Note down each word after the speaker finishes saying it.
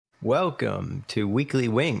Welcome to Weekly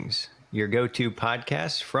Wings, your go-to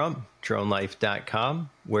podcast from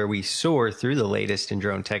dronelife.com, where we soar through the latest in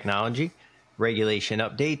drone technology, regulation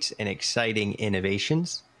updates, and exciting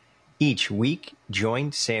innovations. Each week,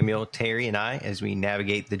 join Samuel, Terry, and I as we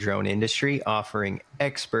navigate the drone industry, offering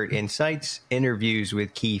expert insights, interviews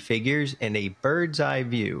with key figures, and a bird's eye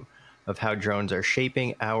view of how drones are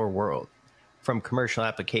shaping our world. From commercial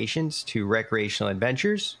applications to recreational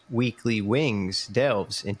adventures, Weekly Wings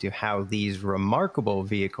delves into how these remarkable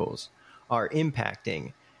vehicles are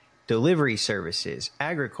impacting delivery services,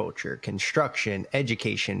 agriculture, construction,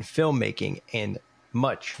 education, filmmaking, and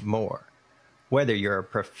much more. Whether you're a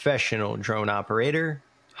professional drone operator,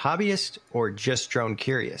 hobbyist, or just drone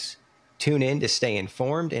curious, tune in to stay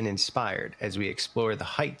informed and inspired as we explore the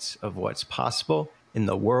heights of what's possible in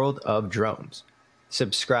the world of drones.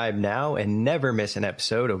 Subscribe now and never miss an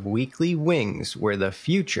episode of Weekly Wings, where the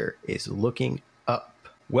future is looking up.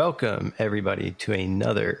 Welcome, everybody, to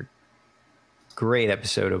another great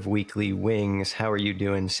episode of Weekly Wings. How are you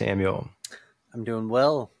doing, Samuel? I'm doing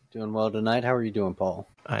well. Doing well tonight. How are you doing, Paul?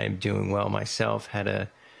 I am doing well myself. Had a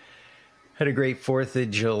great 4th of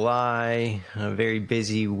July, a very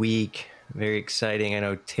busy week, very exciting. I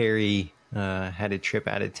know Terry had a trip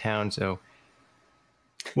out of town, so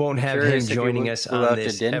won't have him joining us on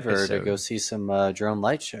this to Denver episode to go see some drone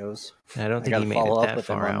light shows. I don't think he made it that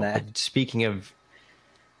far out. But speaking of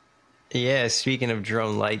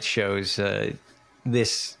drone light shows,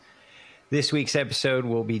 this week's episode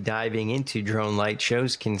will be diving into drone light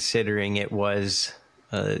shows, considering it was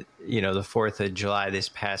the 4th of July this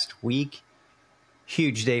past week.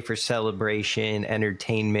 Huge day for celebration,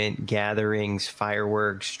 entertainment, gatherings,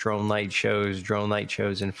 fireworks, drone light shows,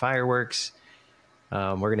 and fireworks.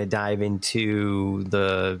 We're going to dive into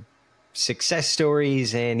the success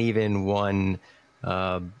stories and even one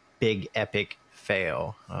big epic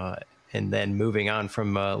fail. And then moving on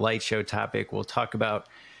from a light show topic, we'll talk about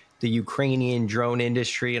the Ukrainian drone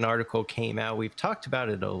industry. An article came out. We've talked about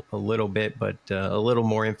it a little bit, but a little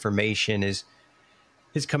more information has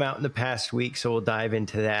come out in the past week. So we'll dive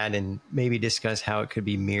into that and maybe discuss how it could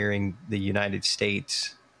be mirroring the United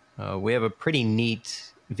States. We have a pretty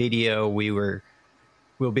neat video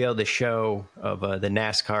we'll be able to show of the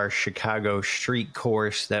NASCAR Chicago street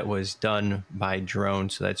course that was done by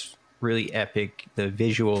drone. So that's really epic. The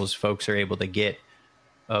visuals folks are able to get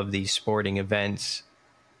of these sporting events.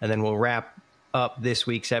 And then we'll wrap up this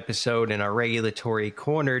week's episode in our regulatory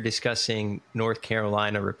corner discussing North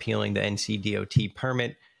Carolina repealing the NCDOT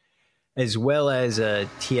permit, as well as a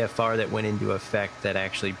TFR that went into effect that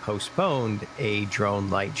actually postponed a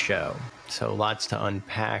drone light show. So lots to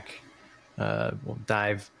unpack. We'll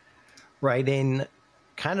dive right in.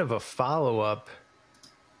 Kind of a follow-up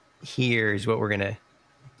here is what we're going to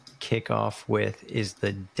kick off with is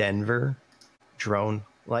the Denver drone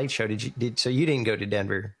light show. So you didn't go to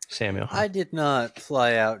Denver, Samuel? I did not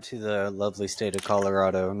fly out to the lovely state of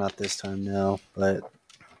Colorado. Not this time, no. But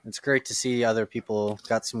it's great to see other people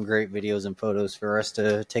got some great videos and photos for us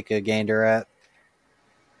to take a gander at.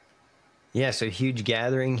 Yeah, so huge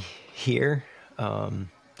gathering here.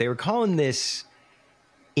 They were calling this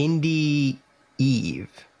Indie Eve.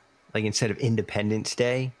 Like instead of Independence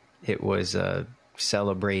Day, it was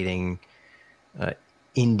celebrating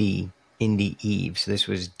Indie Eve. So this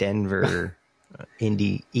was Denver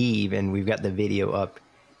Indie Eve, and we've got the video up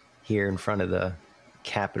here in front of the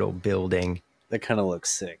Capitol building. That kind of looks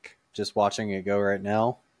sick. Just watching it go right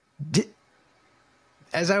now.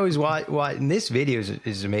 As I was watching, this video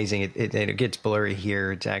is amazing. It gets blurry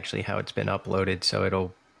here. It's actually how it's been uploaded, so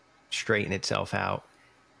it'll straighten itself out.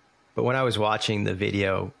 But when I was watching the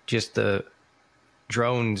video, just the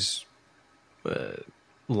drones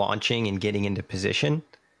launching and getting into position.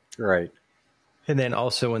 Right. And then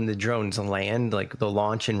also when the drones land, like the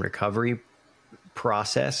launch and recovery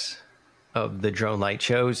process of the drone light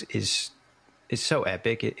shows is so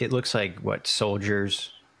epic. It looks like what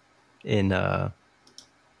soldiers in a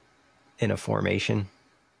formation.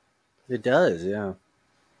 It does, yeah.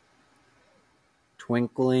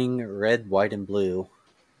 Twinkling red, white, and blue.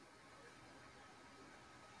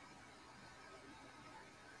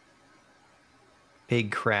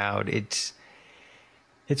 Big crowd. It's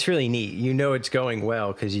really neat. You know it's going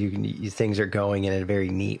well because things are going in a very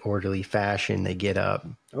neat, orderly fashion. They get up.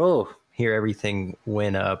 Oh, here everything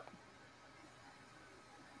went up.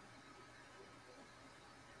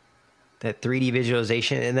 That 3D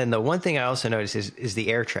visualization. And then the one thing I also noticed is the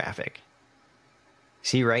air traffic.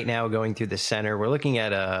 See right now going through the center, we're looking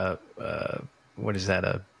at what is that?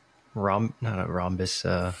 Not a rhombus,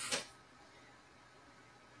 not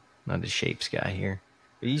a shapes guy here.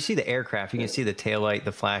 You see the aircraft. You can see the tail light,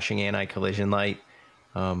 the flashing anti-collision light.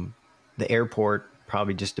 The airport,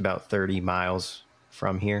 probably just about 30 miles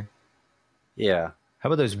from here. Yeah. How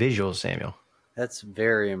about those visuals, Samuel? That's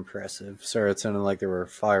very impressive. Sorry, it sounded like there were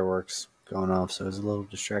fireworks going off, so I was a little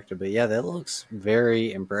distracted. But yeah, that looks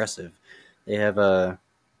very impressive. They have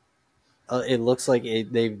it looks like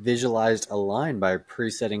they visualized a line by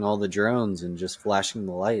presetting all the drones and just flashing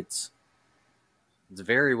the lights. It's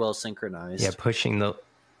very well synchronized. Yeah, pushing the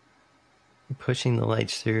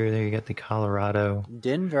lights through. There you got the Colorado.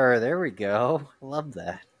 Denver, there we go. Love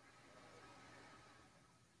that.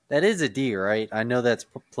 That is a D, right? I know that's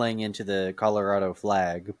playing into the Colorado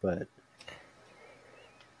flag, but...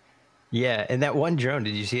 Yeah, and that one drone,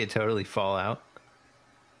 did you see it totally fall out?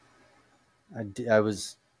 I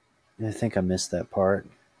think I missed that part.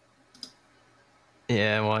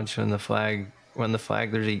 Yeah, watch when the flag,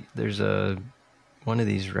 there's a one of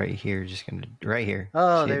these right here, right here.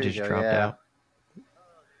 Oh, see, there it you just go, dropped yeah. out.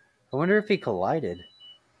 I wonder if he collided.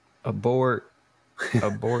 Abort.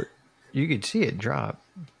 You could see it drop.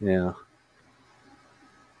 Yeah.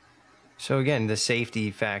 So again, the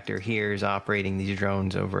safety factor here is operating these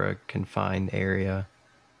drones over a confined area,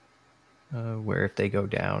 where if they go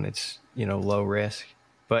down, it's low risk.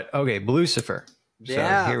 But okay, Lucifer.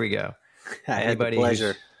 Yeah. So here we go. I had the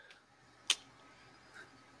pleasure.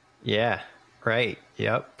 Yeah. Right.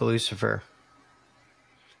 Yep. Lucifer.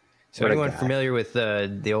 So What a anyone guy. familiar with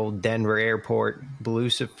the old Denver airport,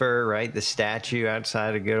 Lucifer, right? The statue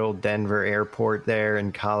outside of good old Denver airport there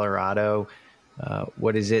in Colorado.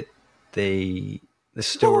 What is it? The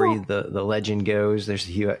story, the legend goes, there's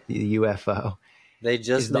the UFO. They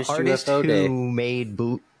just is the missed artist UFO who day. made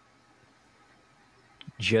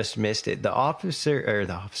just missed it. The artist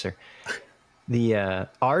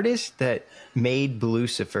that made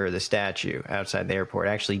Lucifer, the statue outside the airport,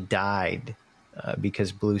 actually died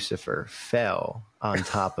because Lucifer fell on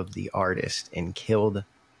top of the artist and killed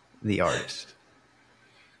the artist.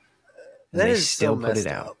 That they is still so put messed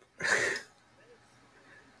it out. up.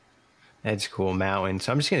 That's cool, mountain.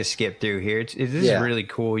 So I'm just going to skip through here. This is really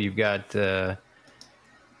cool. You've got the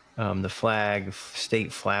flag,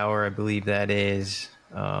 state flower, I believe that is,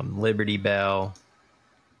 Liberty Bell.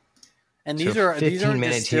 And So these aren't 15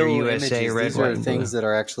 minutes just still here, USA, images. red, These white, are and things blue. that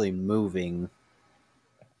are actually moving,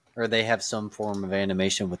 or they have some form of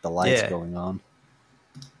animation with the lights going on.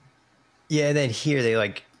 Yeah, and then here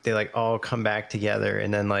they all come back together,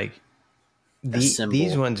 and then these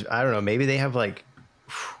ones, I don't know, maybe they have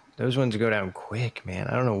those ones go down quick, man.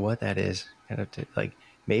 I don't know what that is.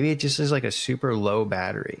 Maybe it just is like a super low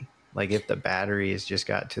battery. Like if the battery has just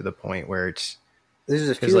got to the point where it's, There's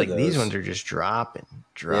a because few of those. these ones are just dropping.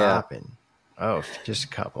 Yeah. Oh, just a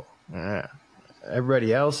couple.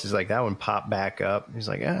 Everybody else is like, that one popped back up. He's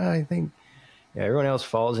like, I think everyone else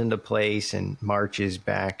falls into place and marches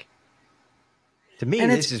back. To me,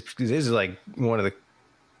 this is like one of the.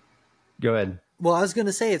 Go ahead. Well, I was going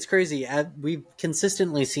to say, it's crazy. We've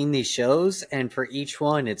consistently seen these shows, and for each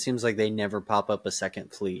one, it seems like they never pop up a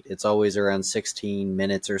second fleet. It's always around 16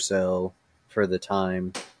 minutes or so for the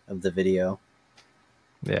time of the video.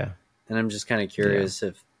 Yeah. And I'm just kind of curious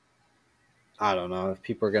if, I don't know, if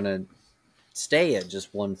people are going to stay at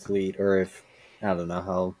just one fleet, or if, I don't know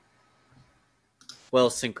how well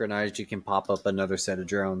synchronized you can pop up another set of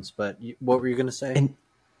drones. But what were you going to say?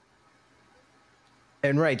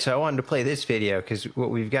 And right, so I wanted to play this video because what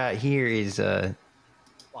we've got here is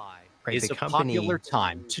it's the a company popular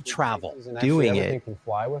time to travel. doing it. Can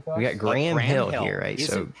fly with us. We got Graham Hill here, right?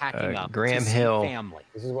 So Graham Hill, family.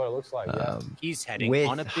 This is what it looks like. He's heading with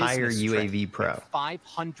on a Higher business trip UAV Pro. with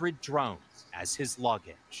 500 drones as his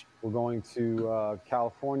luggage. We're going to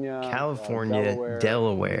California,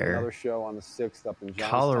 Delaware, another show on the 6th up in Johnstown,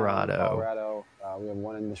 Colorado. We have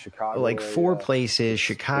one in the Chicago like area. 4 places,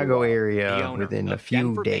 Chicago The area, owner within a of few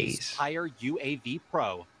Denver-based days. Higher UAV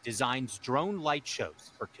Pro designs drone light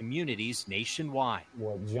shows for communities nationwide.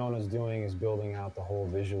 What Jonah's doing is building out the whole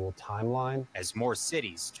visual timeline. As more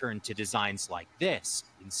cities turn to designs like this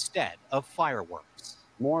instead of fireworks.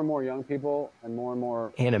 More and more young people and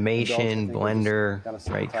more Animation, adults, Blender, kinda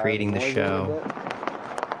sick right, and tired creating of the noise a little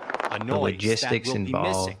show. A noise logistics that will be missing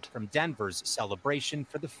involved. from Denver's celebration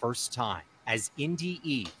for the first time, as Indy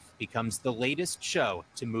Eve becomes the latest show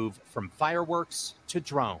to move from fireworks to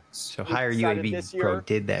drones. So Higher UAV Pro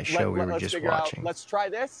did that show we were just watching. Let's try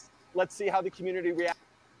this. Let's see how the community reacts.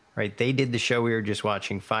 Right, they did the show we were just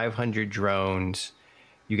watching, 500 drones.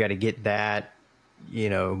 You got to get that,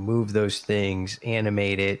 move those things,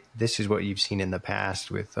 animate it. This is what you've seen in the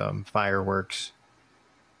past with fireworks.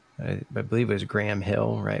 I believe it was Graham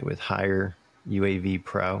Hill, right, with Higher UAV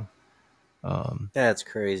Pro. That's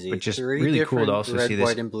crazy. But just 3 really cool different to also red, see this.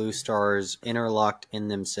 white, and blue stars interlocked in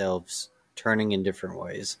themselves, turning in different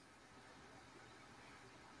ways.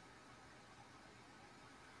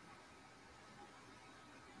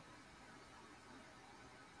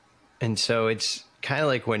 And so it's kind of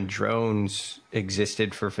like when drones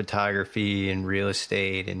existed for photography and real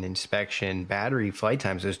estate and inspection. Battery flight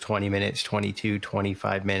times was 20 minutes, 22,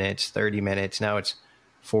 25 minutes, 30 minutes. Now it's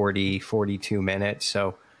 40, 42 minutes.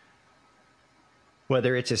 So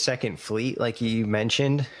whether it's a second fleet, like you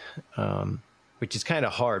mentioned, which is kind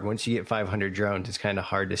of hard. Once you get 500 drones, it's kind of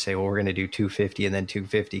hard to say, well, we're going to do 250 and then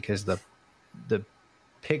 250, because the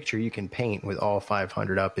picture you can paint with all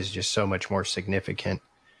 500 up is just so much more significant.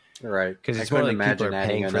 Right. Because I it's more couldn't like people imagine are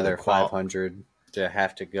adding paying for another the 500 to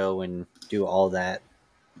have to go and do all that.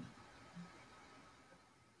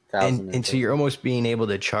 And so you're almost being able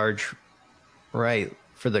to charge, right,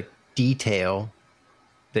 for the detail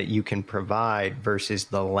that you can provide versus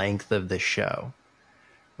the length of the show,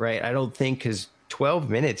 right? I don't think, because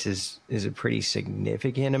 12 minutes is a pretty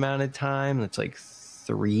significant amount of time. It's like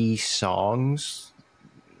 3 songs,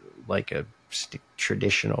 like a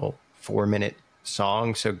traditional 4-minute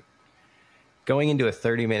song. So going into a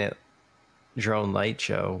 30-minute drone light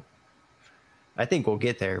show, I think we'll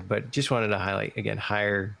get there, but just wanted to highlight again,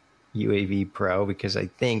 hire UAV Pro, because I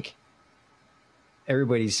think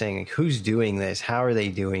everybody's saying, like, who's doing this? How are they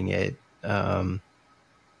doing it? And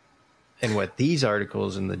what these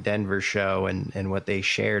articles in the Denver show and what they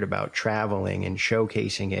shared about traveling and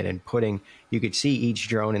showcasing it and putting, you could see each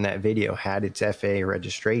drone in that video had its FAA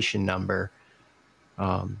registration number.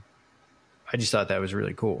 I just thought that was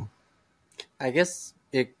really cool. I guess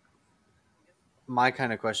my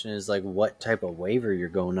kind of question is, like, what type of waiver you're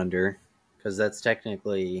going under, because that's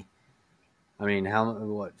technically, I mean,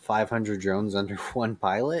 500 drones under one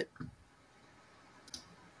pilot?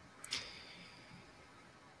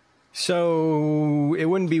 So it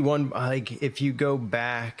wouldn't be one, like, if you go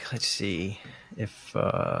back, let's see, if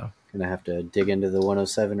Gonna have to dig into the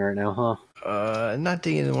 107 right now, huh? Not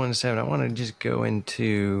digging into the 107. I want to just go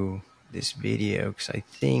into this video, because I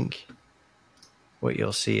think what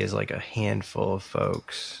you'll see is like a handful of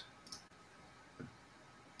folks.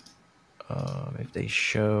 If they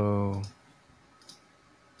show,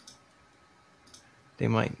 they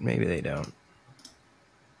might, maybe they don't.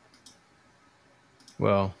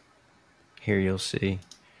 Well, here you'll see.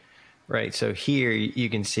 Right, so here you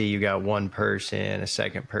can see you got one person, a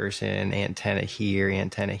second person, antenna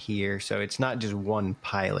here. So it's not just one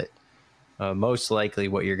pilot. Most likely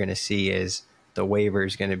what you're going to see is the waiver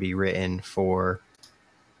is going to be written for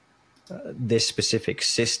this specific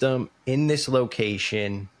system in this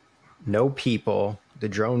location, no people. The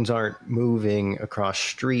drones aren't moving across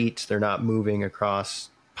streets. They're not moving across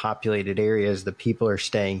populated areas. The people are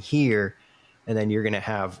staying here. And then you're going to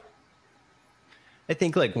have, I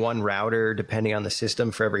think, like one router, depending on the system,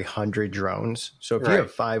 for every 100 drones. So if you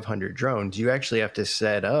have 500 drones, you actually have to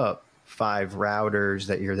set up 5 routers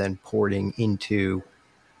that you're then porting into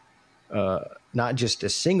not just a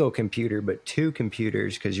single computer, but 2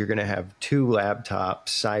 computers, because you're going to have 2 laptops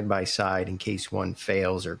side by side in case one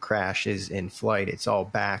fails or crashes in flight. It's all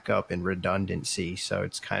backup and redundancy. So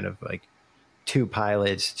it's kind of like 2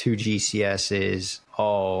 pilots, 2 GCSs,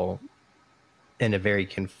 all in a very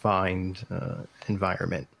confined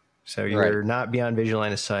environment. So you're not beyond visual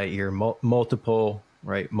line of sight. You're multiple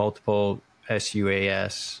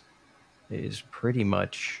SUAS is pretty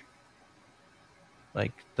much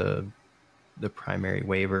like the primary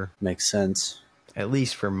waiver. Makes sense. At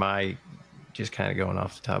least for my, just kind of going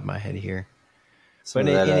off the top of my head here. Some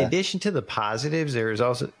but of that, in addition to the positives, there is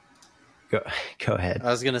also, go ahead.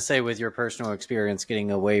 I was going to say, with your personal experience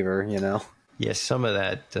getting a waiver, you know? Yes, some of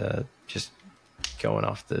that just going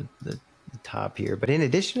off the top here. But in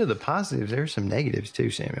addition to the positives, there are some negatives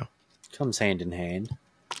too, Samuel. Comes hand in hand.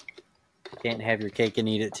 Can't have your cake and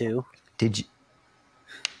eat it too. Did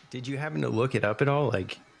you happen to look it up at all?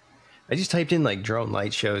 Like, I just typed in like drone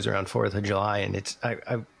light shows around 4th of July, and it's I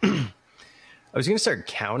was going to start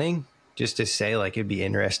counting just to say, like, it'd be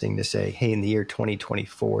interesting to say, hey, in the year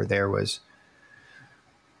 2024 there was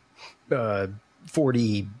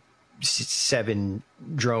 47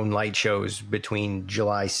 drone light shows between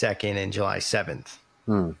July 2nd and July 7th.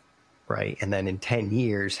 Right? And then in 10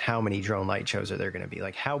 years, how many drone light shows are there going to be?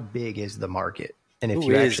 Like, how big is the market? And if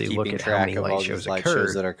you actually look at how many light shows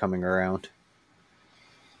occurred, that are coming around,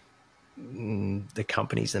 the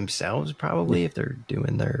companies themselves probably, if they're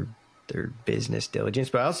doing their business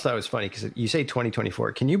diligence. But I also thought it was funny because you say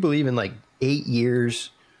 2024. Can you believe in like 8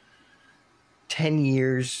 years, 10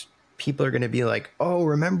 years, people are going to be like, oh,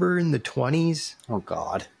 remember in the 20s? Oh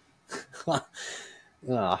God.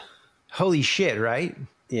 Ah, Holy shit, right?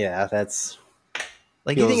 yeah, that's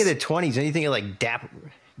Like you think of the 20s and you think of like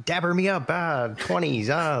dapper me up,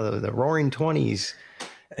 20s, the roaring 20s.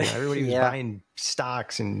 You know, everybody was buying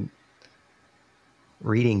stocks and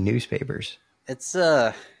reading newspapers. it's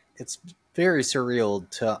very surreal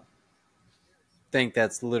to think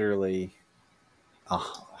that's literally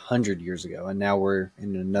 100 years ago, and now we're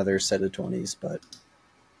in another set of 20s. But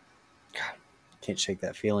God, can't shake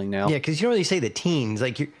that feeling now. Yeah, because you don't really say the teens.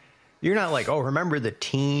 Like you're not like, oh, remember the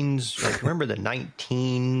teens? Like remember the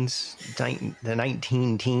 19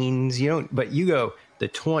 teens? You don't. But you go the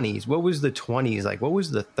 20s. What was the 20s like? What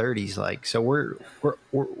was the 30s like? So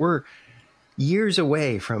we're years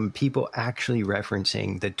away from people actually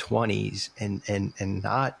referencing the 20s and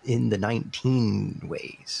not in the 19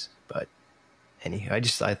 ways. But anyhow,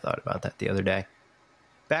 I thought about that the other day.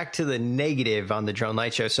 Back to the negative on the Drone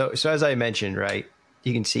Light Show. So as I mentioned, right,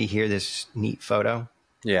 you can see here this neat photo.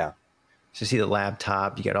 Yeah. So see the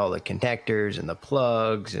laptop, you got all the connectors and the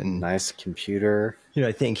plugs and nice computer. You know,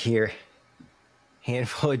 I think here,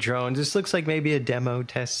 handful of drones. This looks like maybe a demo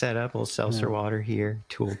test setup. A little seltzer water here,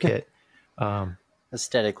 toolkit.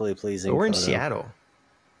 Aesthetically pleasing. But we're in Seattle.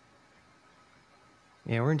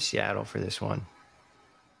 Yeah, we're in Seattle for this one.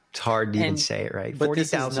 It's hard to even say it right.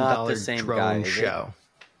 $40,000 drone show.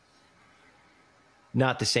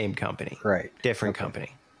 Not the same company. Right. Different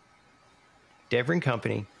company. Different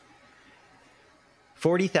company.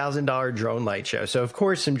 $40,000 drone light show. So, of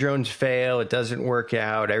course, some drones fail. It doesn't work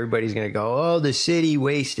out. Everybody's going to go, oh, the city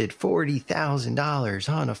wasted $40,000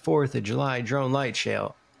 on a 4th of July drone light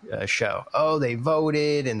show. Oh, they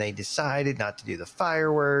voted and they decided not to do the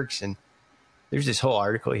fireworks. And there's this whole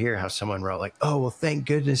article here how someone wrote like, oh, well, thank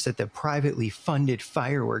goodness that the privately funded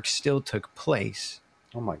fireworks still took place.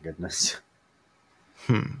 Oh, my goodness.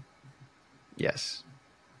 Yes.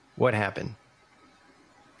 What happened?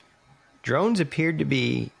 Drones appeared to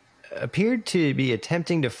be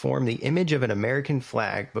attempting to form the image of an American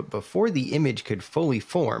flag, but before the image could fully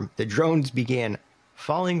form, the drones began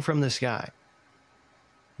falling from the sky.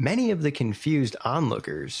 Many of the confused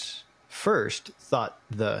onlookers first thought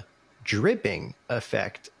the dripping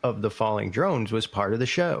effect of the falling drones was part of the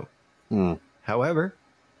show. However,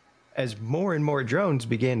 as more and more drones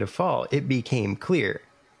began to fall, it became clear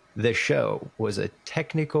the show was a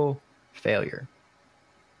technical failure.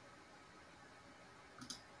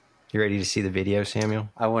 You ready to see the video, Samuel?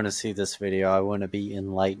 I want to see this video. I want to be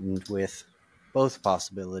enlightened with both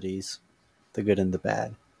possibilities, the good and the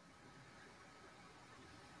bad.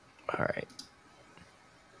 All right.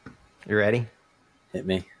 You ready? Hit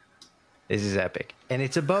me. This is epic. And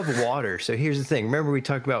it's above water. So here's the thing. Remember we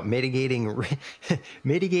talked about mitigating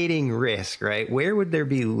risk, right? Where would there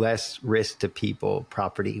be less risk to people,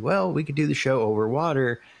 property? Well, we could do the show over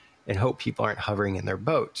water and hope people aren't hovering in their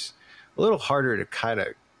boats. A little harder to kind of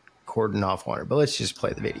cordon off water, but let's just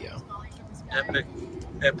play the video.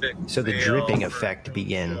 Epic. So the dripping effect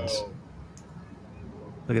begins.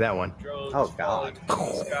 Look at that one. Oh, God.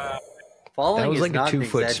 Falling that was is like not a an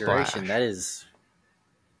 2-foot exaggeration. splash. That is...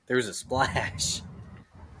 There's a splash.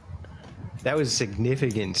 That was a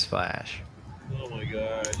significant splash. Oh my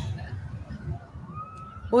gosh.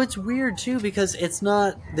 Well, it's weird, too, because it's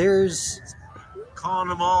not... There's... Calling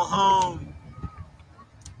them all home.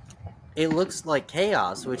 It looks like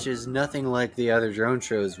chaos, which is nothing like the other drone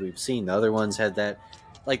shows we've seen. The other ones had that...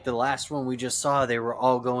 Like the last one we just saw, they were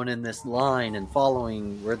all going in this line and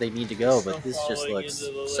following where they need to go, but this just looks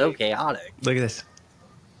so chaotic. Look at this.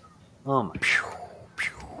 Oh my...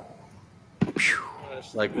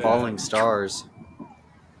 Like falling stars.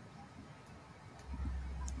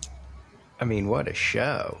 I mean, what a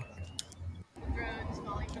show.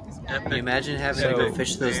 Can you imagine having to go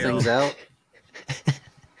fish those things out?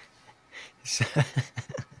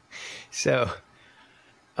 So,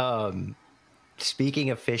 speaking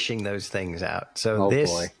of fishing those things out, so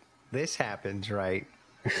this happens, right?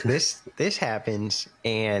 This happens,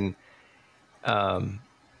 and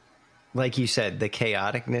like you said, the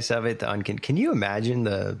chaoticness of it, can you imagine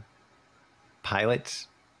the pilots,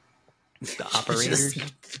 the operators,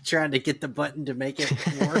 just trying to get the button to make it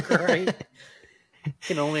work right? I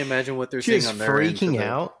can only imagine what they're seeing on their freaking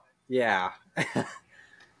out. Yeah.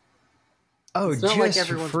 Oh, it's just like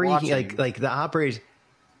freaking like the operators.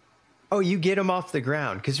 Oh, you get them off the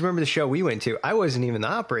ground. Because remember the show we went to, I wasn't even the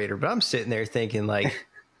operator, but I'm sitting there thinking like,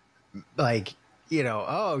 you know,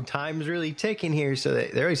 oh, time's really ticking here. So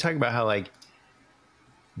they're always talking about how like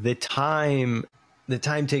the time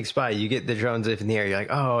takes by. You get the drones up in the air. You're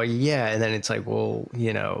like, oh yeah. And then it's like, well,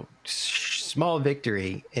 you know, small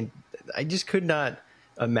victory. And I just could not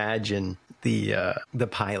imagine the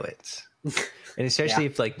pilots. And especially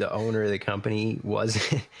if like the owner of the company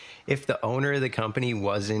wasn't if the owner of the company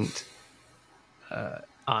wasn't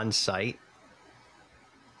on site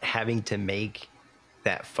having to make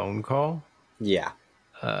that phone call. Yeah.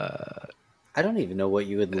 I don't even know what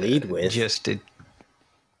you would lead with. Just to,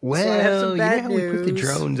 So I have some bad we put the news.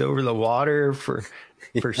 drones over the water for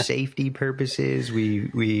safety purposes.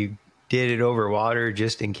 We did it over water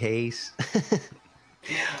just in case.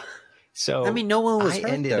 So I mean, no one was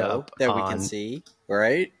hurt, ended though, up that we can see,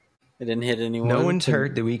 right? It didn't hit anyone. No one's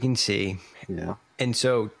hurt that we can see. Yeah. And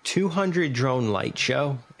so 200 drone light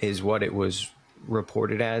show is what it was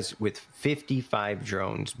reported as, with 55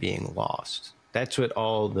 drones being lost. That's what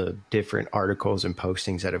all the different articles and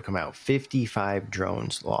postings that have come out. 55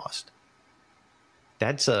 drones lost.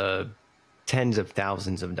 That's tens of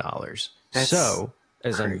thousands of dollars. That's so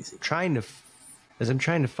as crazy. I'm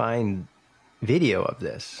trying to find video of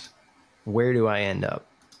this, where do I end up?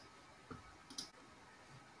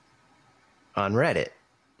 On Reddit.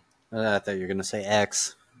 I thought you were going to say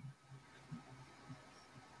X.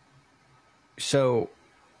 So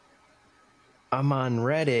I'm on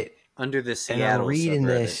Reddit Under the and Seattle I'm reading subreddit.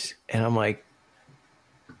 this and I'm like,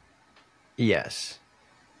 yes.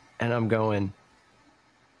 And I'm going,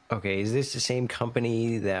 okay, is this the same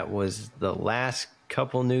company that was the last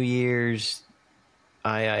couple New Year's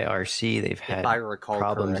IIRC? They've had I recall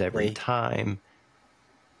problems correctly. every time.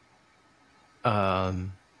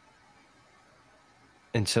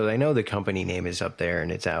 And so I know the company name is up there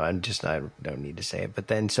and it's out. I don't need to say it. But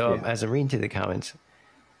then, as I'm reading through the comments,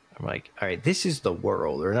 I'm like, all right, this is the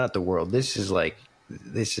world, or not the world. This is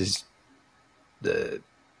the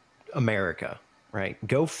America, right?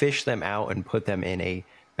 Go fish them out and put them in a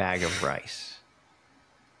bag of rice.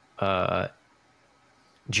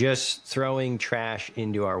 Just throwing trash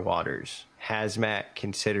into our waters. Hazmat,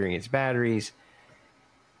 considering its batteries.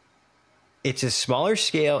 It's a smaller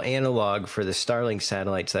scale analog for the Starlink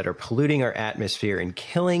satellites that are polluting our atmosphere and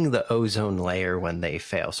killing the ozone layer when they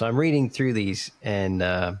fail. So I'm reading through these, and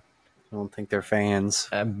I don't think they're fans.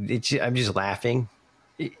 I'm just laughing.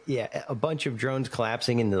 Yeah, a bunch of drones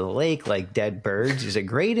collapsing into the lake like dead birds is a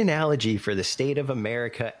great analogy for the state of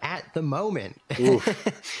America at the moment.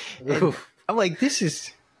 Oof. Oof. I'm like, this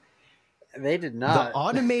is... They did not. The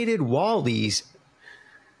automated Wallies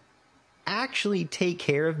actually take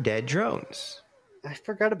care of dead drones. I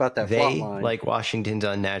forgot about that plot They, line. like Washington's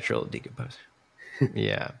unnatural decomposing.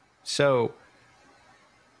 Yeah. So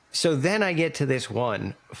then I get to this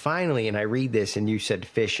one, finally, and I read this, and you said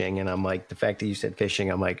fishing, and I'm like, the fact that you said fishing,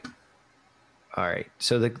 I'm like, all right.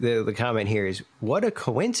 So the comment here is, what a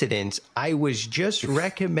coincidence. I was just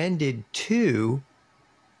recommended to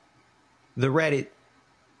the Reddit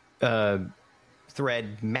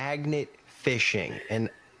thread, magnet fishing. And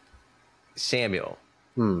Samuel,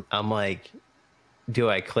 I'm like, do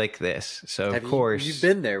I click this? So of course you've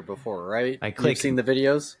been there before, right? I click. You've seen the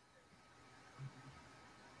videos.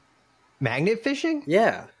 Magnet fishing?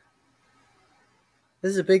 Yeah,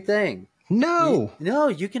 this is a big thing. No, No,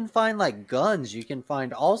 you can find like guns. You can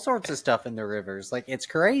find all sorts of stuff in the rivers. Like, it's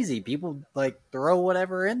crazy. People like throw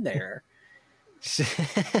whatever in there.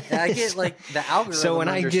 And I get like the algorithm So when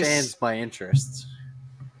understands my interests.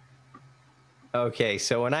 Okay,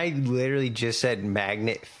 so when I literally just said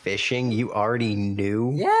magnet fishing, you already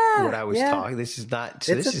knew what I was talking. This is not.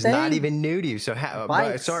 So It's this a is not thing. even new to you. So how?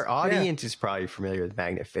 Bites, So our audience is probably familiar with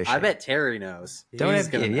magnet fishing. I bet Terry knows. Don't He's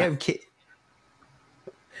have gonna kids. You know. have kids.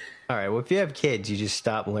 All right. Well, if you have kids, you just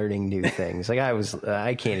stop learning new things. Like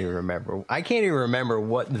I can't even remember. I can't even remember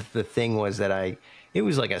what the thing was that it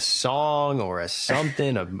was like a song or a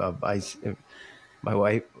something. My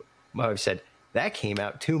wife said, that came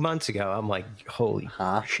out 2 months ago. I'm like, holy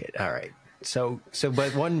shit. All right. So,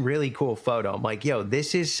 but one really cool photo, I'm like, yo,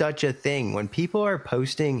 this is such a thing. When people are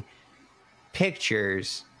posting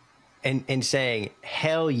pictures and saying,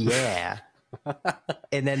 hell yeah.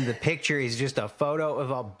 And then the picture is just a photo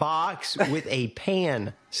of a box with a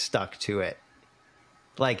pan stuck to it.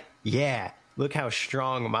 Like, yeah, look how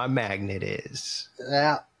strong my magnet is.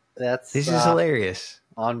 Yeah, this is hilarious.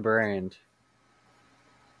 On brand.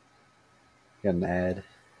 Got an ad.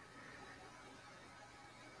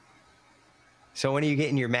 So when are you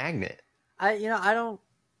getting your magnet? I'm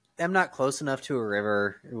not close enough to a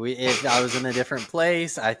river. If I was in a different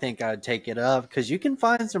place, I think I'd take it up, because you can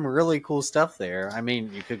find some really cool stuff there. I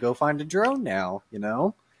mean, you could go find a drone now,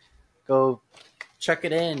 go chuck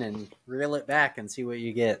it in and reel it back and see what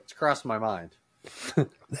you get. It's crossed my mind.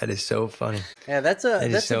 That is so funny. Yeah, that's a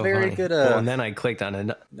very funny. good. Well, and then I clicked on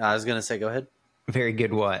it. I was gonna say, go ahead. Very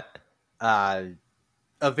good what?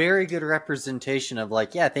 a very good representation of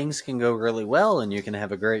like, yeah, things can go really well and you can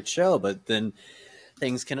have a great show, but then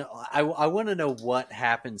things can. I want to know what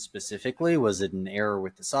happened specifically. Was it an error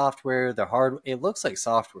with the software, the hard? It looks like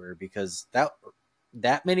software because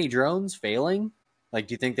that many drones failing. Like,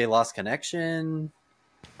 do you think they lost connection?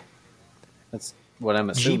 That's what I'm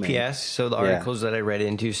assuming. GPS. So the articles that I read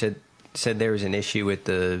into said there was an issue with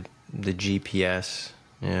the GPS.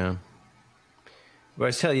 Yeah. But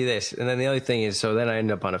I tell you this, and then the other thing is, so then I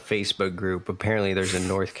end up on a Facebook group. Apparently, there's a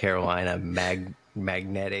North Carolina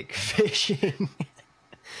magnetic fishing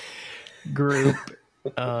group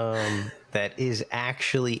that is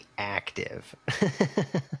actually active.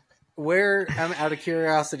 Where, I'm out of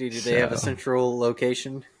curiosity, do they have a central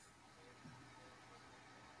location?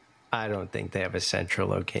 I don't think they have a central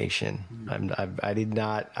location. I did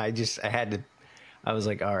not. I had to. I was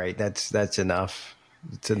like, all right, that's enough.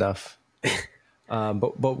 It's enough.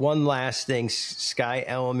 But one last thing, Sky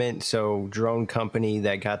Element, so drone company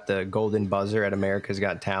that got the golden buzzer at America's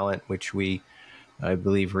Got Talent, which I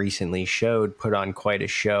believe recently put on quite a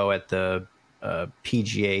show at the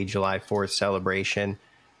PGA July 4th celebration.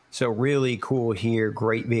 So really cool here.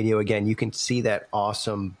 Great video. Again, you can see that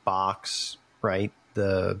awesome box, right?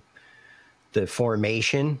 The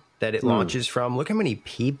formation that it launches from. Look how many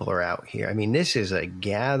people are out here. I mean, this is a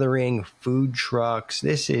gathering, food trucks.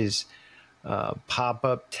 This is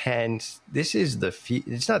pop-up tents. This is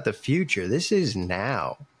it's not the future. This is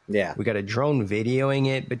now. Yeah. We got a drone videoing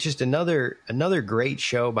it, but just another great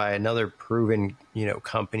show by another proven,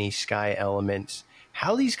 company, Sky Elements.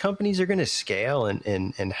 How these companies are going to scale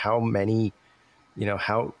and how many,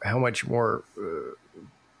 how much more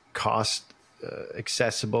cost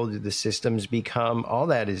accessible do the systems become? All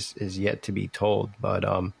that is yet to be told, but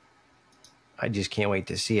I just can't wait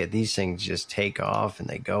to see it. These things just take off and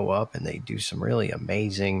they go up and they do some really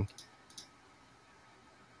amazing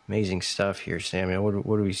stuff here, Samuel.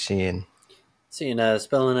 What are we seeing? Seeing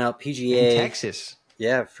spelling out PGA in Texas.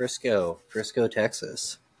 Yeah, Frisco,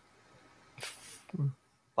 Texas.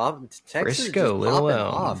 Texas Frisco, Little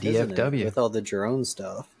Elm, off, DFW, with all the drone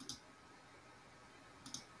stuff.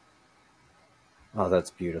 Oh, that's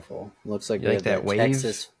beautiful. Looks like, that wave?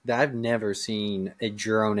 Texas. I've never seen a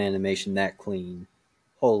drone animation that clean.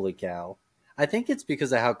 Holy cow. I think it's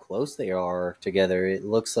because of how close they are together. It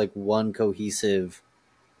looks like one cohesive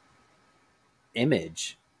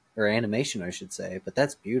image, or animation, I should say. But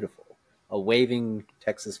that's beautiful. A waving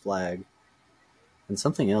Texas flag. And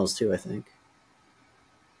something else, too, I think.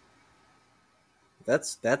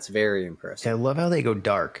 That's very impressive. I love how they go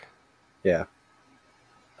dark. Yeah.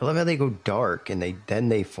 I love how they go dark and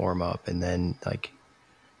they form up and then like,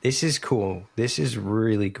 this is cool. This is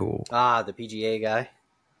really cool. Ah, the PGA guy.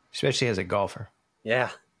 Especially as a golfer.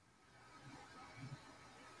 Yeah.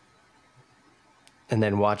 And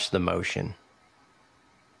then watch the motion.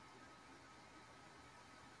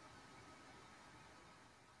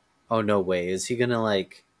 Oh, no way. Is he going to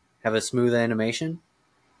like have a smooth animation?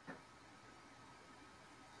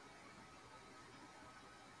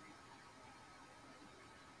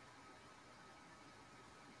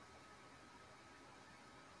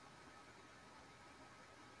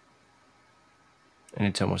 And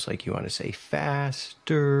it's almost like you want to say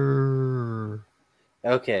faster.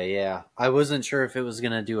 Okay, yeah. I wasn't sure if it was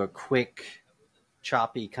going to do a quick,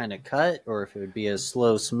 choppy kind of cut or if it would be a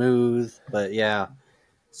slow, smooth. But yeah,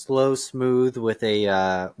 slow, smooth with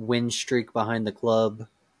a wind streak behind the club.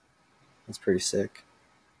 That's pretty sick.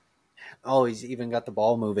 Oh, he's even got the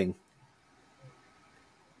ball moving.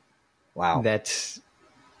 Wow.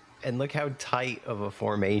 And look how tight of a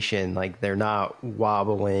formation. Like they're not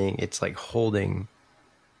wobbling. It's like holding.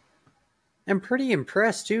 I'm pretty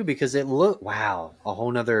impressed too because it looked, wow, a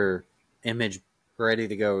whole nother image ready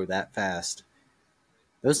to go that fast.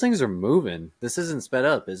 Those things are moving. This isn't sped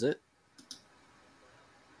up, is it?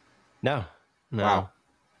 No. Wow.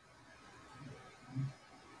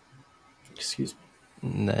 Excuse me.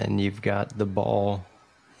 And then you've got the ball.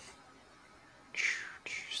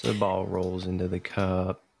 So the ball rolls into the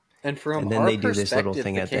cup. And from then our they do this little perspective,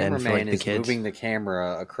 thing the at the end for like cameraman the is kids. moving the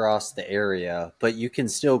camera across the area, but you can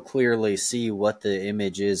still clearly see what the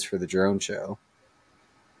image is for the drone show.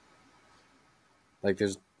 Like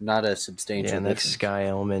there's not a substantial and that's difference. Sky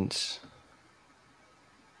Elements.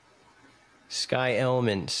 Sky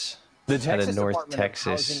Elements The out Texas of North Department Texas.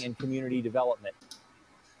 of Housing and Community Development.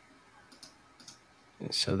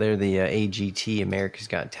 So they're the AGT, America's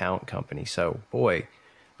Got Talent company. So, boy,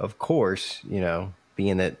 of course,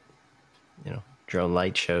 being that, drone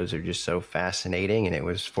light shows are just so fascinating, and it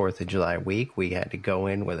was 4th of July week, we had to go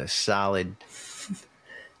in with a solid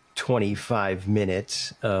 25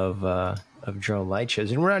 minutes of drone light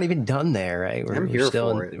shows, and we're not even done there, right? I'm here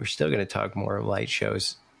for it. We're still going to talk more of light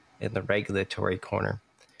shows in the regulatory corner.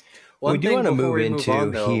 One what we do thing want to before move we into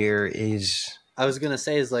on, though, here is I was going to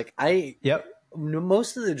say is like Yep.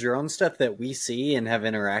 most of the drone stuff that we see and have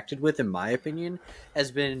interacted with, in my opinion,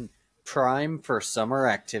 has been prime for summer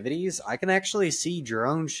activities. I can actually see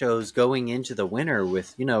drone shows going into the winter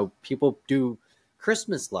with, people do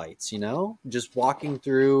Christmas lights, just walking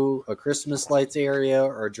through a Christmas lights area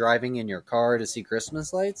or driving in your car to see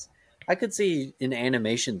Christmas lights. I could see an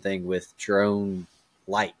animation thing with drone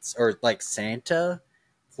lights, or like Santa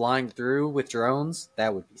flying through with drones.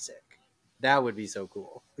 That would be sick. That would be so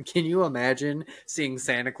cool. Can you imagine seeing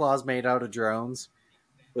Santa Claus made out of drones?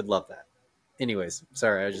 Would love that. Anyways,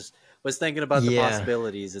 sorry, I just was thinking about the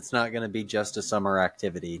possibilities. It's not going to be just a summer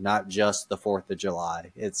activity, not just the 4th of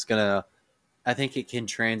July. I think it can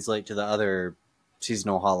translate to the other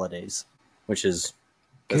seasonal holidays, which is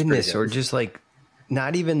goodness, or just like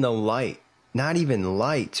not even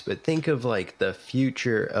lights, but think of like the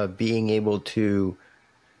future of being able to.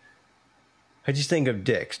 I just think of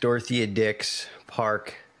Dorothea Dix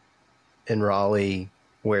Park in Raleigh,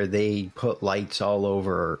 where they put lights all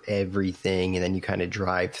over everything, and then you kind of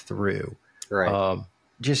drive through. Right.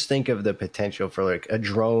 Just think of the potential for like a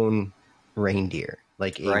drone reindeer,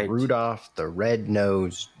 like a Rudolph the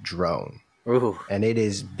Red-Nosed drone. Ooh. And it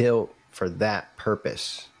is built for that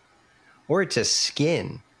purpose. Or it's a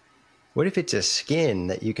skin. What if it's a skin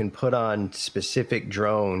that you can put on specific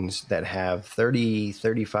drones that have 30,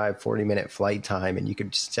 35, 40-minute flight time, and you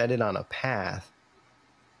could set it on a path,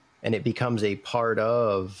 and it becomes a part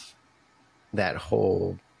of that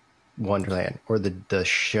whole Wonderland, or the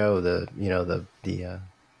show, the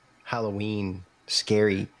Halloween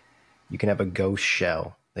scary. You can have a ghost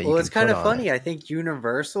shell. Well, it's kind of funny. I think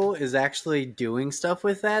Universal is actually doing stuff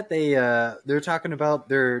with that. They're talking about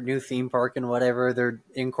their new theme park and whatever. They're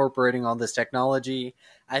incorporating all this technology.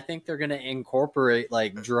 I think they're going to incorporate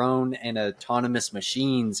like drone and autonomous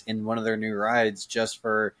machines in one of their new rides, just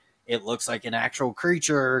for it looks like an actual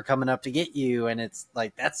creature coming up to get you, and it's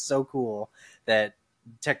like that's so cool that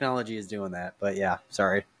technology is doing that. But yeah,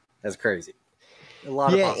 sorry, that's crazy. A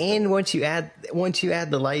lot of and once you add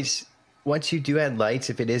the lights. Once you do add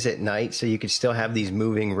lights, if it is at night, so you could still have these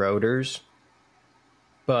moving rotors,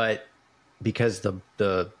 but because the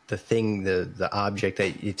thing, the object,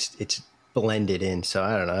 that it's blended in. So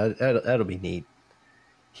I don't know. That'll be neat.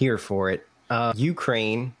 Here for it.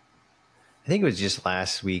 Ukraine. I think it was just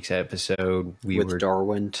last week's episode. We were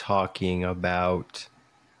Darwin talking about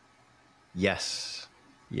with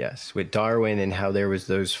Darwin, and how there was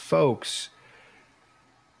those folks.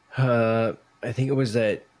 I think it was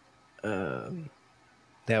that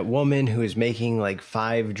woman who is making like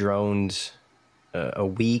 5 drones a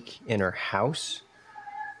week in her house.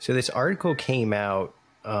 So this article came out,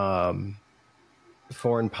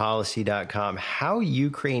 foreignpolicy.com, how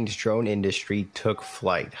Ukraine's drone industry took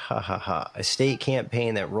flight. A state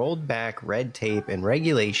campaign that rolled back red tape and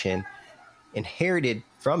regulation inherited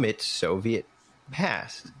from its Soviet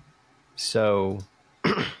past. So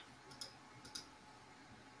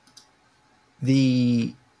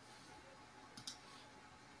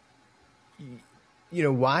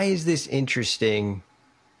why is this interesting?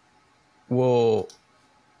 Well,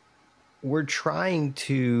 we're trying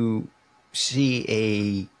to see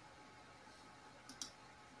a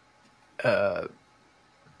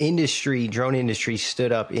drone industry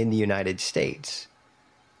stood up in the United States,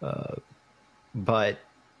 but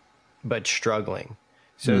struggling.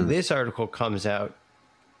 So this article comes out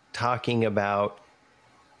talking about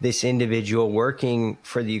this individual working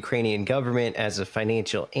for the Ukrainian government as a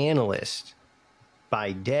financial analyst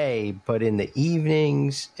by day, but in the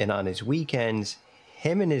evenings and on his weekends,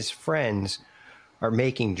 him and his friends are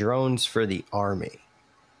making drones for the army.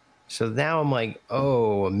 So now I'm like,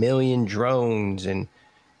 1 million drones, and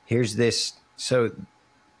here's this. So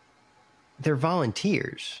they're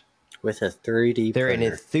volunteers with a 3D They're printer.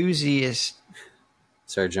 an enthusiast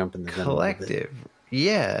Sorry, jumping the gun collective.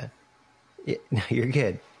 Yeah. No, you're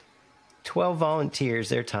good. 12 volunteers,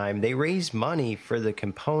 their time. They raise money for the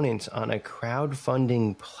components on a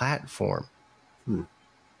crowdfunding platform.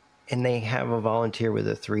 And they have a volunteer with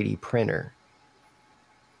a 3D printer.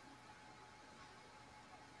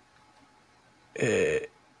 They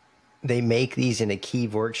make these in a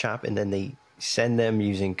Kyiv workshop, and then they send them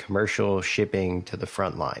using commercial shipping to the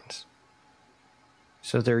front lines.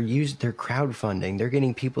 So they're crowdfunding. They're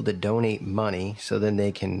getting people to donate money so then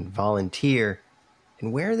they can volunteer.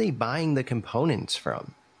 And where are they buying the components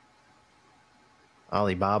from?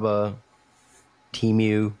 Alibaba,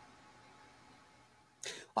 Temu.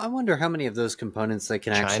 I wonder how many of those components they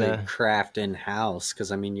can actually China. craft in-house.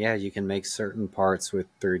 Because, I mean, yeah, you can make certain parts with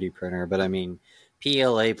 3D printer. But, I mean,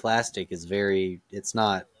 PLA plastic is it's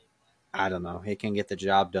not, I don't know. It can get the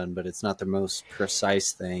job done, but it's not the most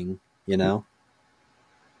precise thing, you know?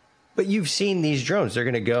 But you've seen these drones. They're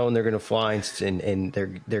going to go and they're going to fly and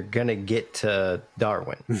they're going to get to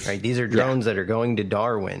Darwin, right? These are drones that are going to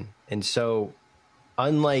Darwin. And so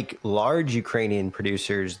unlike large Ukrainian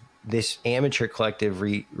producers, this amateur collective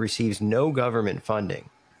receives no government funding,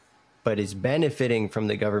 but is benefiting from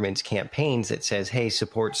the government's campaigns that says, hey,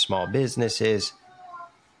 support small businesses.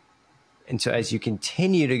 And so as you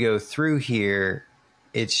continue to go through here,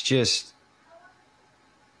 it's just,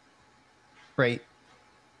 right,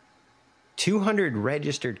 200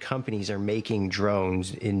 registered companies are making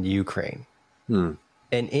drones in Ukraine. And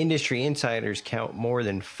industry insiders count more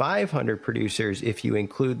than 500 producers if you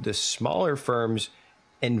include the smaller firms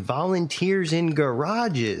and volunteers in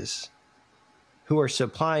garages who are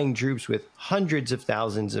supplying troops with hundreds of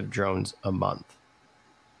thousands of drones a month.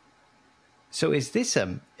 So is this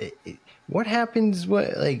what happens?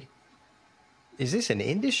 Is this an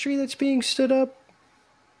industry that's being stood up?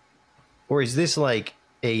 Or is this like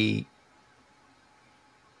a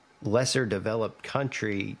lesser developed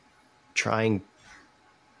country trying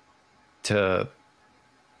to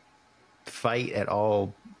fight at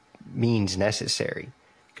all means necessary?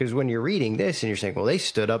 Because when you're reading this and you're saying, well, they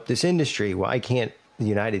stood up this industry, why can't the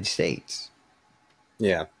United States?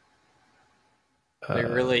 Yeah.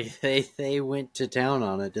 They went to town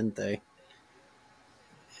on it, didn't they?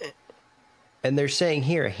 And they're saying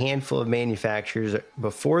here a handful of manufacturers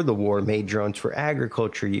before the war made drones for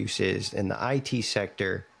agriculture uses and the IT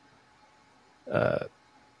sector. But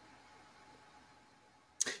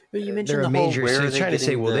you mentioned they're the a major. whole, So they're trying to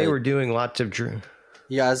say, well, they were doing lots of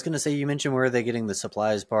Yeah, I was going to say, you mentioned where are they getting the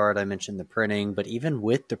supplies part. I mentioned the printing, but even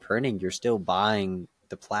with the printing, you're still buying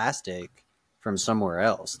the plastic from somewhere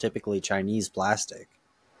else, typically Chinese plastic.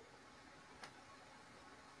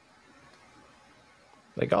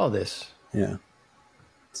 Like all this. Yeah.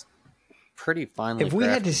 It's pretty finely If we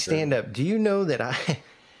had to crafted, stand up, do you know that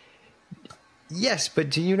Yes, but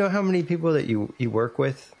do you know how many people that you work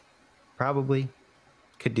with probably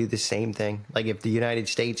could do the same thing? Like if the United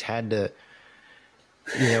States had to,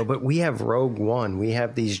 but we have Rogue One. We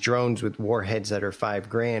have these drones with warheads that are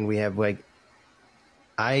 $5,000. We have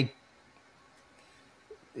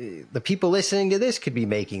the people listening to this could be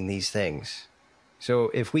making these things.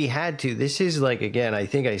 So if we had to, this is like, again, I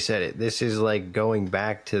think I said it, this is like going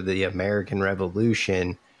back to the American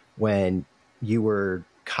Revolution when you were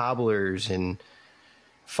cobblers and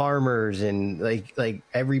farmers and like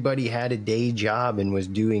everybody had a day job and was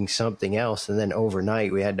doing something else. And then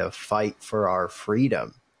overnight we had to fight for our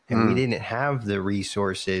freedom and we didn't have the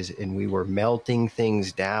resources and we were melting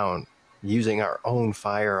things down using our own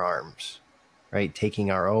firearms, right?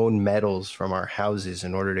 Taking our own metals from our houses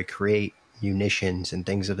in order to create munitions and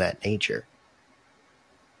things of that nature.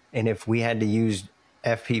 And if we had to use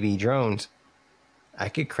FPV drones, I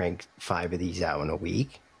could crank 5 of these out in a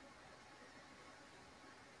week.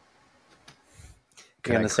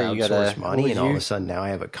 Could I crowdsource money and all of a sudden now I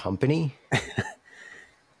have a company? It's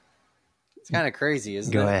kind of crazy,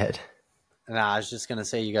 isn't it? Go ahead. Nah, I was just gonna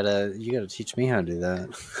say you gotta teach me how to do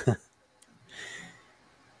that.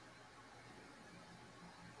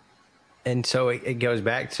 And so it goes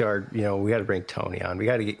back to our, we got to bring Tony on. We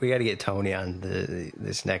got to get Tony on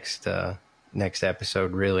this next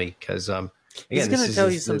episode, really, because again, he's going to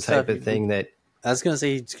tell you some type stuff of thing that I was going to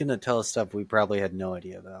say. He's going to tell us stuff we probably had no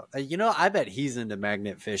idea about. I bet he's into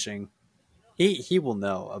magnet fishing. He will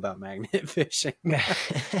know about magnet fishing.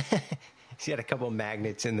 He's got a couple of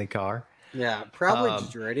magnets in the car. Yeah, probably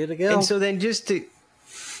just ready to go. And so then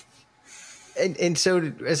and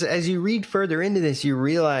so as you read further into this, you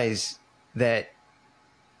realize that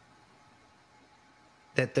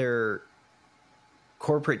their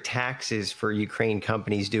corporate taxes for Ukraine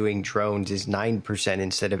companies doing drones is 9%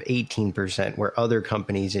 instead of 18%, where other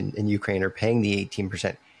companies in Ukraine are paying the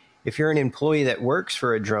 18%. If you're an employee that works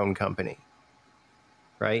for a drone company,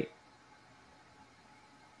 right?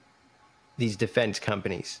 These defense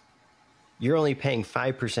companies, you're only paying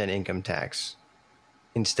 5% income tax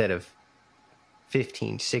instead of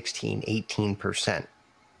 15, 16, 18%.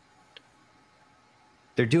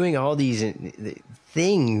 They're doing all these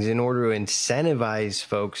things in order to incentivize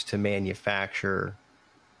folks to manufacture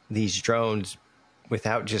these drones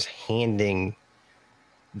without just handing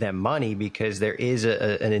them money, because there is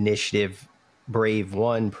an initiative, Brave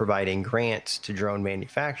One, providing grants to drone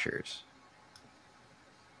manufacturers.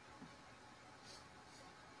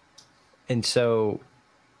 And so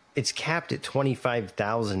it's capped at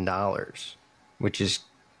 $25,000, which is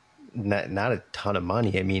not a ton of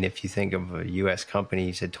money. I mean, if you think of a U.S. company,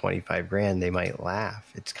 you said 25 grand, they might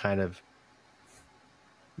laugh. It's kind of,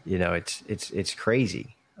 it's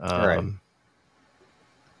crazy. Right.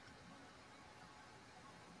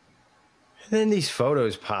 Then these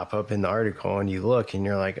photos pop up in the article, and you look, and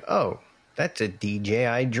you're like, "Oh, that's a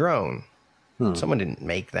DJI drone. Someone didn't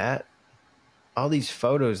make that." All these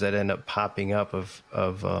photos that end up popping up of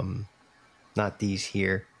not these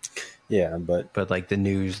here, Yeah, but like the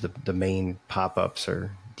news, the main pop-ups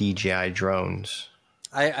are DJI drones.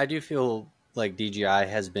 I do feel like DJI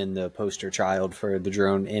has been the poster child for the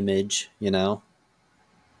drone image.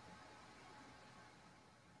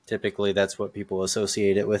 Typically, that's what people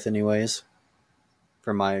associate it with, anyways.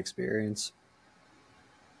 From my experience.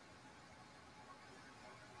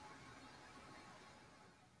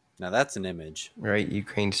 Now that's an image. Right,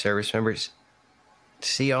 Ukraine service members.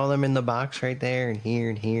 See all them in the box right there, and here,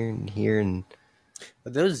 and here, and here, and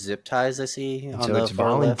Are those zip ties I see on so the it's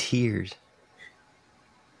far left? volunteers.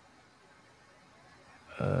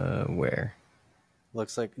 Where?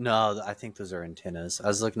 Looks like, no, I think those are antennas. I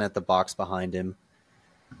was looking at the box behind him.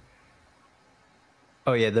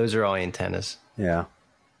 Oh yeah, those are all antennas. Yeah.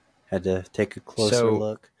 Had to take a closer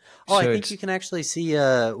look. Oh, I think you can actually see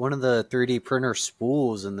one of the 3D printer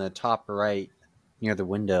spools in the top right near the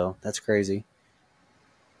window. That's crazy.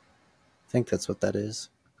 I think that's what that is.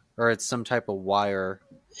 Or it's some type of wire.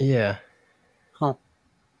 Yeah. Huh.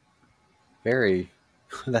 Very.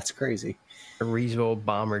 That's crazy. A reasonable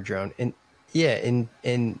bomber drone. And yeah,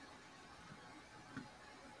 and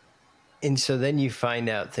so then you find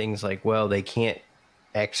out things like, well, they can't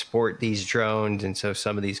export these drones, and so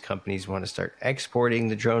some of these companies want to start exporting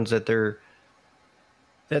the drones that they're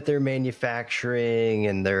manufacturing,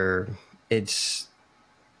 and it's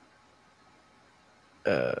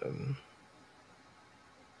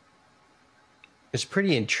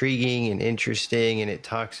pretty intriguing and interesting, and it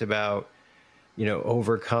talks about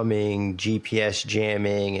overcoming GPS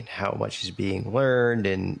jamming and how much is being learned,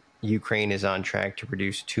 and Ukraine is on track to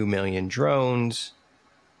produce 2 million drones.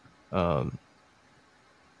 And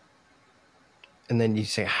then you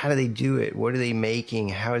say, how do they do it? What are they making?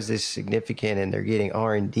 How is this significant? And they're getting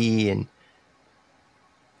R&D, and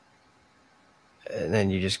then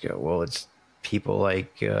you just go, well, it's people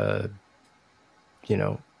like,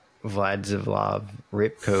 Vladislav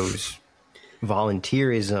Ripko's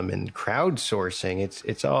volunteerism and crowdsourcing.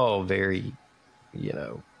 It's all very,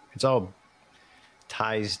 it's all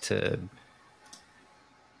ties to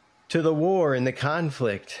the war and the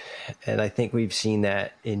conflict. And I think we've seen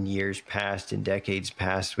that in years past, in decades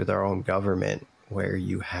past, with our own government, where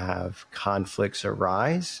you have conflicts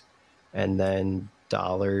arise and then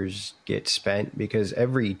dollars get spent, because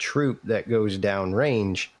every troop that goes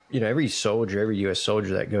downrange, every U.S.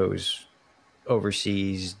 soldier that goes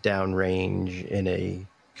overseas downrange in a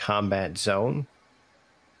combat zone,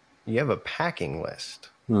 you have a packing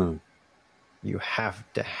list. You have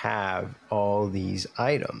to have all these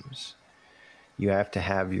items. You have to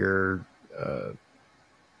have your,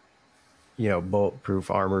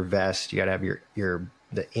 bulletproof armor vest. You got to have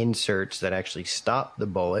the inserts that actually stop the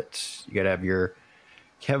bullets. You got to have your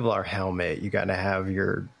Kevlar helmet. You got to have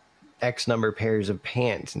your X number of pairs of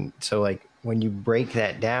pants. And so, like, when you break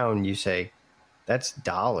that down, you say, that's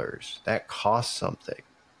dollars. That costs something.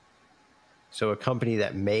 So a company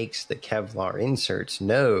that makes the Kevlar inserts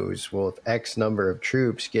knows, well, if X number of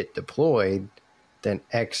troops get deployed, then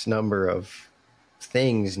X number of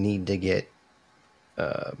things need to get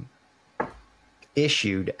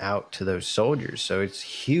issued out to those soldiers. So it's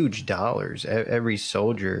huge dollars. Every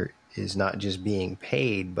soldier is not just being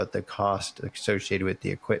paid, but the cost associated with the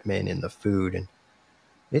equipment and the food. And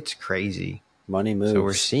it's crazy. Money moves. So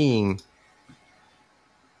we're seeing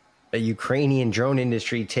a Ukrainian drone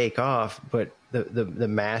industry take off, but the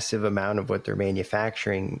massive amount of what they're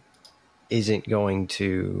manufacturing isn't going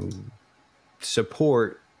to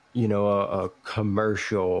support, a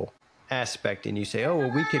commercial aspect. And you say, oh,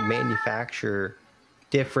 well, we could manufacture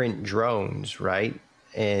different drones, right?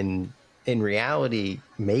 And in reality,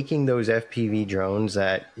 making those FPV drones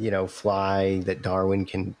that, fly, that Darwin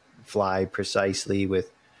can fly precisely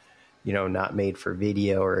with, not made for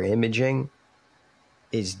video or imaging,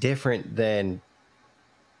 is different than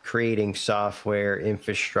creating software,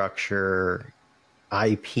 infrastructure,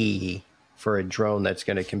 IP for a drone that's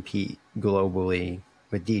going to compete globally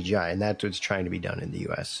with DJI. And that's what's trying to be done in the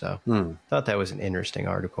US. So I thought that was an interesting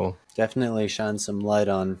article. Definitely shines some light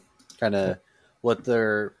on kind of what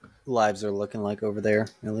their lives are looking like over there,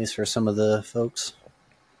 at least for some of the folks.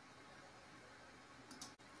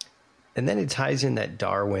 And then it ties in that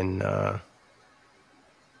Darwin,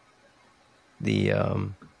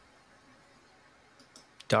 the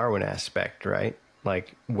Darwin aspect, right?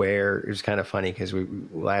 Like where it was kind of funny because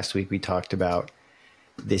last week we talked about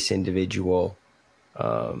this individual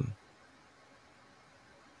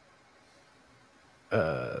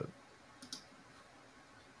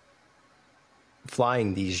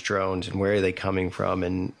flying these drones and where are they coming from,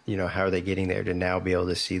 and how are they getting there, to now be able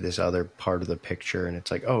to see this other part of the picture. And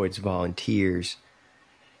it's like, oh, it's volunteers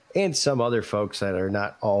and some other folks that are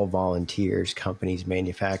not all volunteers, companies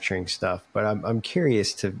manufacturing stuff. But I'm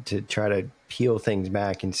curious to try to peel things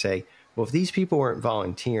back and say, well, if these people weren't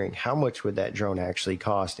volunteering, how much would that drone actually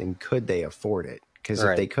cost, and could they afford it? Because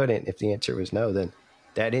if they couldn't, if the answer was no, then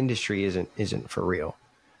that industry isn't for real.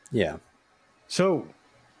 Yeah. So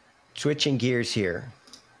switching gears here,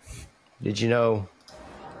 did you know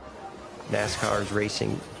NASCAR is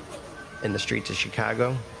racing in the streets of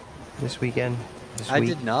Chicago this weekend? I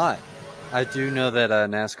did not. I do know that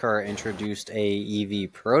NASCAR introduced a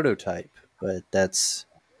EV prototype, but that's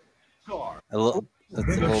a little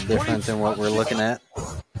different than what we're looking at.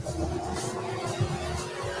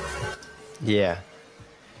 Yeah.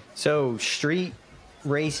 So street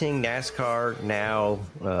racing, NASCAR now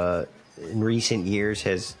in recent years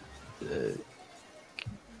has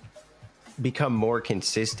become more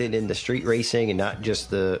consistent in the street racing and not just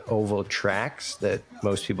the oval tracks that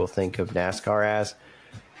most people think of NASCAR as.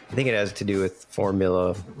 I think it has to do with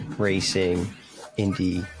formula racing,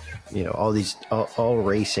 Indy, all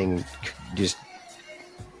racing just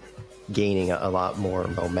gaining a lot more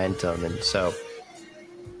momentum. And so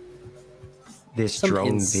this Some drone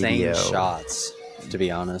insane video shots, to be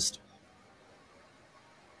honest.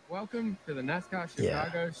 Welcome to the NASCAR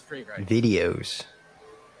Chicago Street Race. Videos.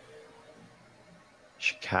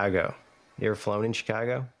 Chicago. You ever flown in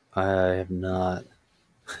Chicago? I have not.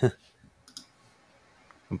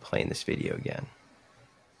 I'm playing this video again.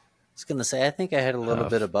 I was going to say, I think I had a little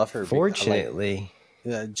bit of buffer. Fortunately.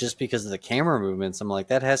 Just because of the camera movements, I'm like,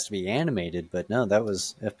 that has to be animated. But no, that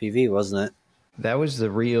was FPV, wasn't it? That was the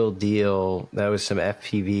real deal. That was some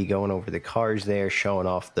FPV going over the cars there, showing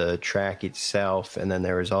off the track itself. And then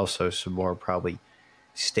there was also some more probably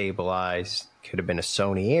stabilized. Could have been a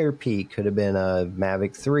Sony Airpeak, could have been a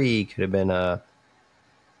Mavic 3, could have been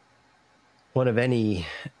one of any,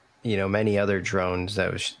 many other drones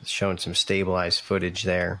that was showing some stabilized footage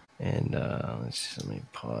there. And let me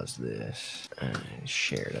pause this and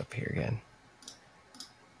share it up here again.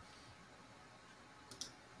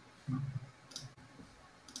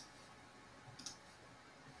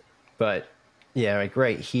 But yeah, like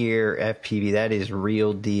right here, FPV, that is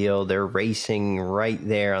real deal. They're racing right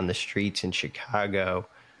there on the streets in Chicago.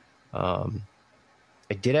 I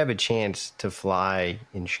did have a chance to fly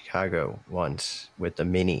in Chicago once with the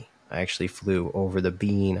Mini. I actually flew over the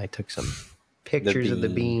Bean. I took some pictures of the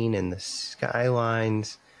Bean and the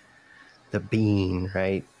skylines. The Bean,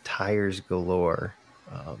 right? Tires galore.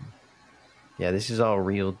 Yeah, this is all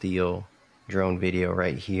real deal drone video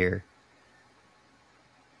right here.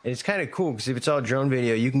 And it's kind of cool because if it's all drone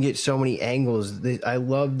video, you can get so many angles. I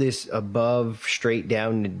love this above, straight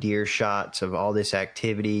down to deer shots of all this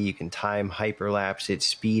activity. You can time hyperlapse it,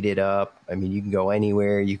 speed it up. I mean, you can go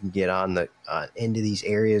anywhere. You can get on the into these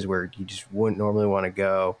areas where you just wouldn't normally want to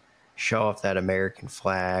go. Show off that American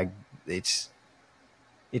flag. It's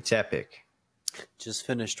epic. Just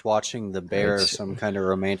finished watching The Bear, so I'm kind of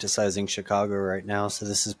romanticizing Chicago right now. So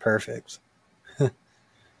this is perfect.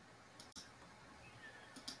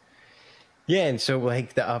 Yeah, and so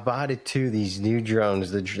like the Avata 2, these new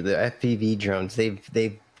drones, the FPV drones,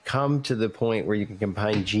 they've come to the point where you can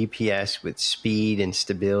combine GPS with speed and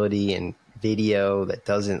stability and video that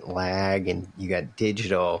doesn't lag, and you got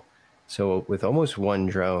digital. So with almost one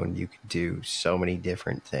drone, you can do so many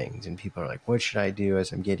different things. And people are like, what should I do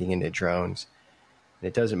as I'm getting into drones? And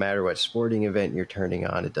it doesn't matter what sporting event you're turning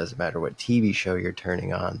on. It doesn't matter what TV show you're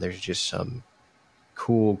turning on. There's just some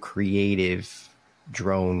cool, creative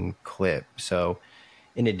drone clip. So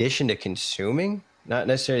in addition to consuming, not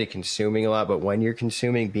necessarily consuming a lot, but when you're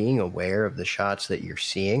consuming, being aware of the shots that you're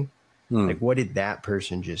seeing, like what did that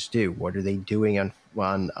person just do? What are they doing on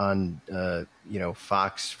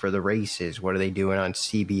Fox for the races? What are they doing on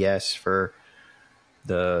CBS for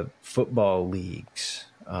the football leagues?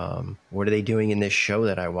 What are they doing in this show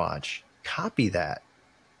that I watch? Copy that,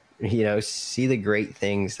 see the great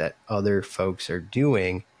things that other folks are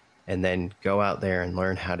doing, and then go out there and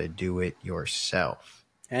learn how to do it yourself.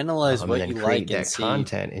 Analyze what you like and that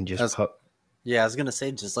content and just yeah, I was gonna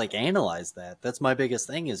say, just like analyze that. That's my biggest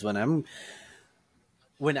thing is when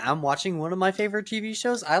when I'm watching one of my favorite TV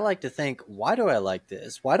shows, I like to think, why do I like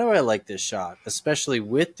this? Why do I like this shot? Especially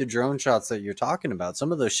with the drone shots that you're talking about.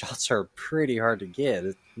 Some of those shots are pretty hard to get,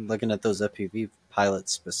 looking at those FPV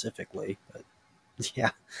pilots specifically. But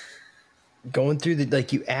yeah. Going through the,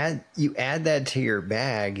 like, you add that to your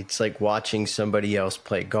bag. It's like watching somebody else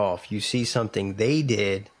play golf. You see something they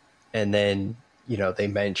did, and then, you know, they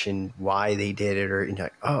mention why they did it, or you're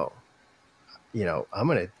like, oh, you know, I'm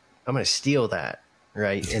gonna steal that,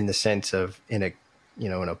 right? In the sense of, in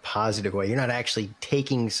a positive way. You're not actually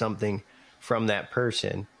taking something from that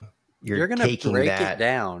person. You're going to break it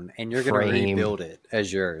down, and you're going to rebuild it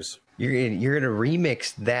as yours. You're going to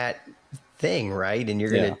remix that thing, right? And you're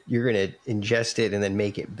going to ingest it and then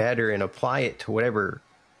make it better and apply it to whatever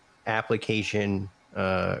application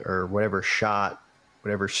or whatever shot,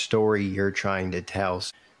 whatever story you're trying to tell.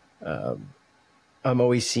 I'm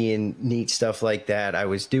always seeing neat stuff like that. I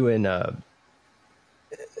was doing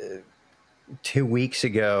 2 weeks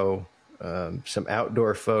ago some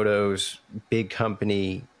outdoor photos, big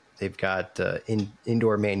company. They've got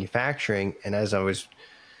indoor manufacturing. And as I was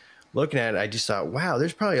looking at it, I just thought, wow,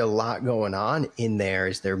 there's probably a lot going on in there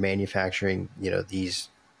as they're manufacturing, you know, these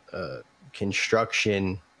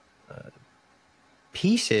construction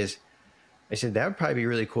pieces. I said, that would probably be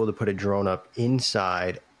really cool to put a drone up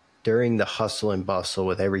inside during the hustle and bustle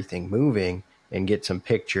with everything moving and get some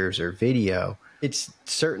pictures or video. It's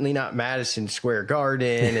certainly not Madison Square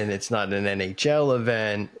Garden and it's not an NHL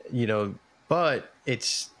event, you know, but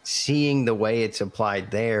it's seeing the way it's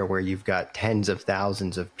applied there, where you've got tens of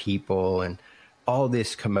thousands of people and all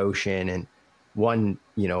this commotion and one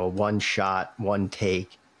shot, one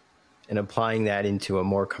take, and applying that into a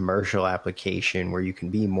more commercial application where you can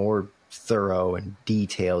be more thorough and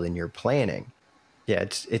detailed in your planning. Yeah,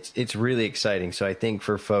 it's really exciting. So I think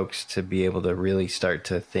for folks to be able to really start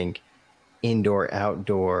to think indoor,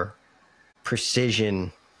 outdoor,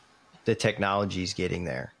 precision, the technology's getting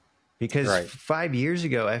there. Because 5 years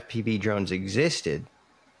ago, FPV drones existed,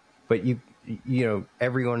 but you know,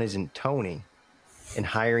 everyone isn't Tony, and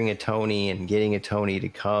hiring a Tony and getting a Tony to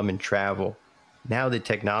come and travel. Now the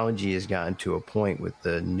technology has gotten to a point with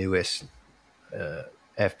the newest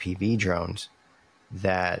FPV drones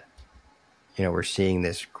that, you know, we're seeing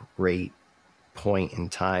this great point in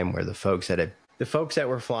time where the folks that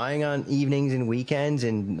were flying on evenings and weekends,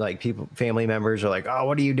 and like family members are like, oh,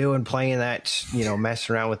 what are you doing playing that, you know,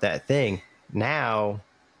 messing around with that thing? Now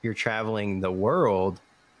you're traveling the world,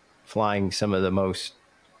 flying some of the most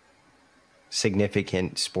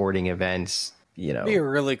significant sporting events, you know. It'd be a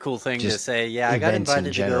really cool thing to say, yeah, I got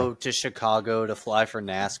invited to go to Chicago to fly for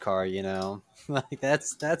NASCAR, you know. Like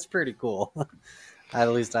that's pretty cool. At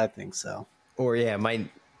least I think so.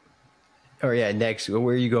 Next,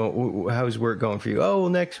 where are you going? How's work going for you? Oh, well,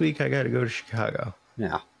 next week I got to go to Chicago.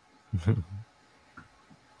 Yeah.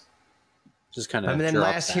 Just kind of. And then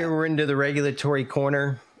last here, we're into the regulatory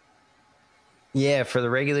corner. Yeah, for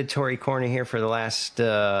the regulatory corner here for the last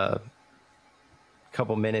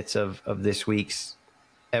couple minutes of this week's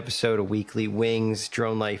episode of Weekly Wings,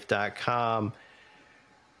 dronelife.com.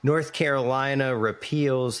 North Carolina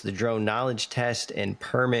repeals the drone knowledge test and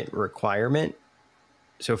permit requirement.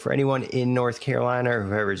 So for anyone in North Carolina or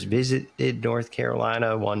whoever's visited North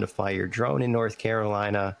Carolina, wanted to fly your drone in North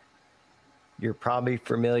Carolina, you're probably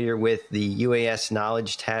familiar with the UAS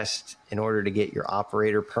knowledge test. In order to get your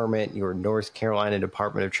operator permit, your North Carolina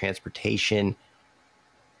Department of Transportation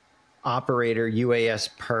operator UAS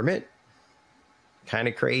permit. Kind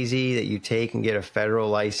of crazy that you take and get a federal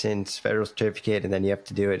license, federal certificate, and then you have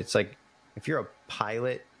to do it. It's like if you're a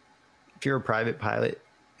pilot, if you're a private pilot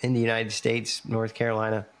in the United States, North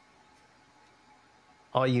Carolina,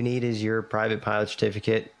 all you need is your private pilot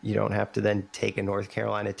certificate. You don't have to then take a North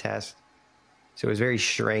Carolina test. So it was very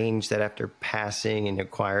strange that after passing and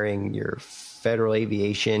acquiring your federal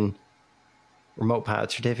aviation remote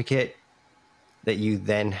pilot certificate, that you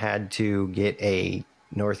then had to get a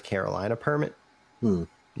North Carolina permit. You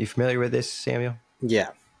familiar with this, Samuel?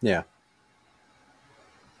 Yeah.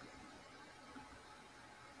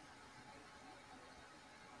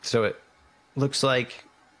 So it looks like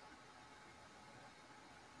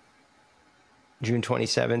June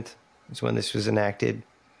 27th is when this was enacted.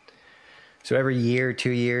 So every year,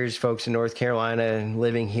 2 years, folks in North Carolina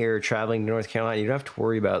living here, traveling to North Carolina, you don't have to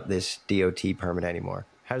worry about this DOT permit anymore.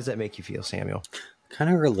 How does that make you feel, Samuel?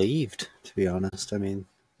 Kind of relieved, to be honest. I mean,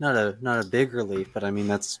 not a big relief, but I mean,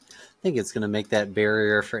 I think it's going to make that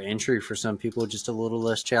barrier for entry for some people just a little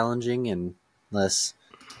less challenging and less.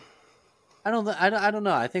 I don't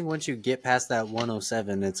know. I think once you get past that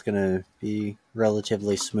 107, it's going to be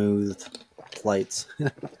relatively smooth flights.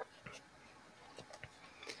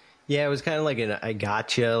 Yeah, it was kind of like I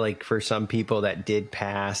gotcha, like for some people that did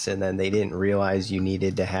pass and then they didn't realize you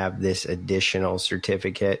needed to have this additional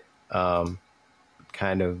certificate. Kind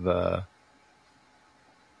of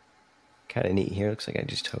neat here. Looks like I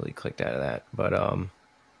just totally clicked out of that. But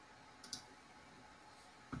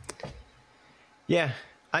yeah,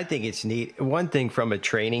 I think it's neat. One thing from a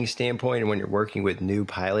training standpoint, and when you're working with new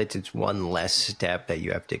pilots, it's one less step that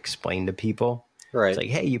you have to explain to people. Right. It's like,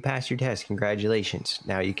 hey, you passed your test. Congratulations.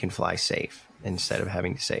 Now you can fly safe. Instead of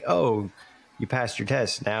having to say, oh, you passed your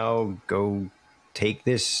test. Now go take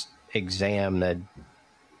this exam that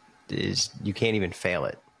is, you can't even fail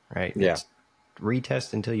it, right? Yeah. It's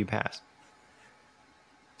retest until you pass.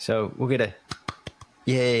 So we'll get a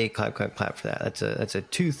yay, clap, clap, clap for that. That's a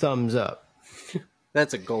 2 thumbs up.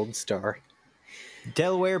 That's a gold star.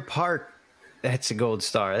 Delaware Park. That's a gold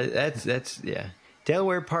star. That's yeah.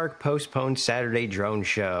 Delaware Park postponed Saturday drone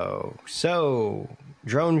show. So,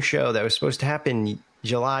 drone show that was supposed to happen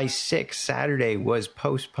July 6th, Saturday, was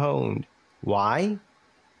postponed. Why?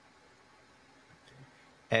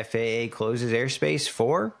 FAA closes airspace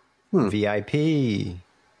for VIP.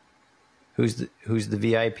 Who's the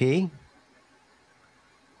VIP?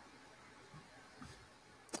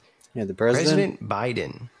 Yeah, the president.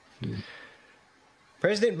 Biden.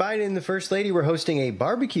 President Biden and the First Lady were hosting a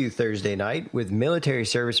barbecue Thursday night with military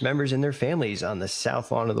service members and their families on the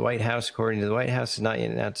south lawn of the White House. According to the White House, has not yet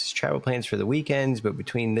announced its travel plans for the weekends, but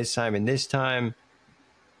between this time and this time,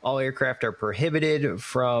 all aircraft are prohibited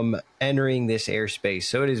from entering this airspace.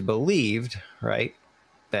 So it is believed, right,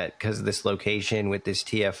 that because of this location with this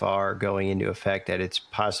TFR going into effect, that it's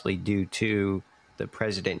possibly due to the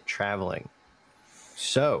president traveling.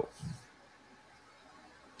 So,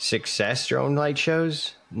 success drone light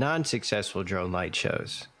shows, non-successful drone light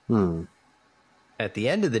shows. At the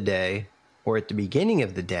end of the day, or at the beginning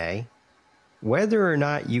of the day, whether or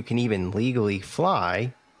not you can even legally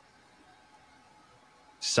fly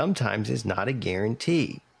sometimes is not a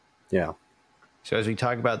guarantee. Yeah. So as we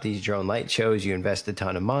talk about these drone light shows, you invest a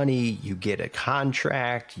ton of money, you get a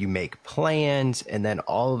contract, you make plans, and then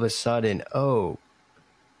all of a sudden,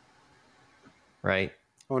 right?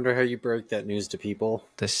 I wonder how you broke that news to people.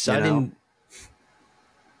 The sudden,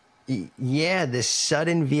 the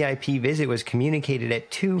sudden VIP visit was communicated at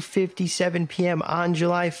 2:57 p.m. on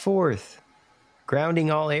July 4th, grounding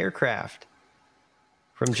all aircraft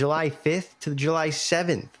from July 5th to July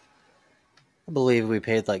 7th. I believe we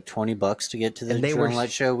paid like $20 to get to the drone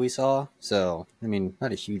light show we saw. So, I mean,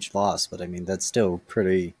 not a huge loss, but I mean, that's still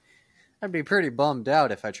pretty. I'd be pretty bummed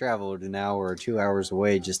out if I traveled an hour or 2 hours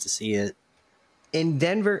away just to see it. In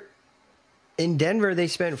Denver, they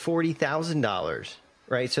spent $40,000,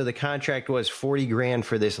 right? So the contract was $40,000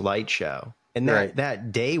 for this light show. And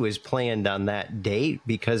that day was planned on that date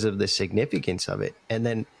because of the significance of it. And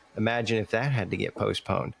then imagine if that had to get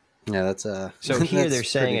postponed. Yeah, that's so here they're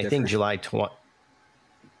saying, I think July 20th.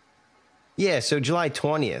 Yeah, so July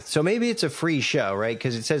 20th. So maybe it's a free show, right?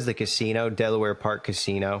 Because it says the casino, Delaware Park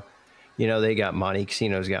Casino. You know, they got money.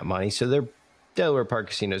 Casinos got money. So they're Delaware Park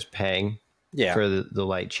Casino's paying for the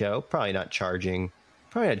light show. Probably not charging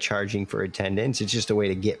for attendance. It's just a way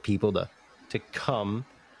to get people to come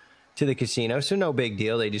to the casino. So no big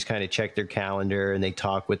deal. They just kind of check their calendar and they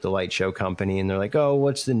talk with the light show company and they're like, oh,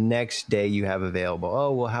 what's the next day you have available?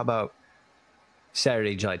 Oh, well, how about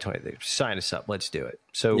Saturday, July 20th? Sign us up. Let's do it.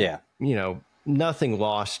 So, you know, nothing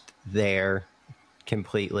lost there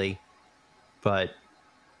completely. But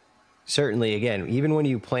certainly, again, even when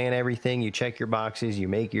you plan everything, you check your boxes, you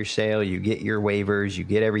make your sale, you get your waivers, you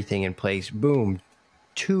get everything in place. Boom.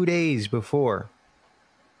 2 days before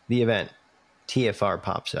the event, TFR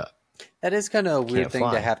pops up. That is kind of a weird thing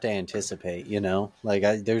to have to anticipate, you know? Like,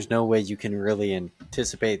 there's no way you can really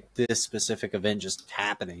anticipate this specific event just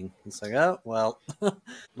happening. It's like, oh, well,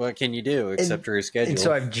 what can you do except reschedule? And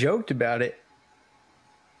so I've joked about it.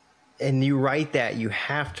 And you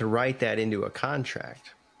have to write that into a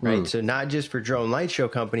contract, right? So not just for drone light show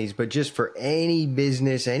companies, but just for any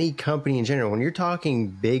business, any company in general. When you're talking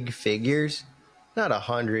big figures, not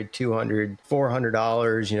 $100, $200,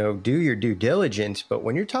 $400, you know, do your due diligence. But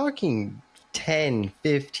when you're talking $10,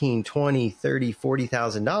 $15, $20, $30,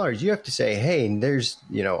 $40,000, you have to say, hey, there's,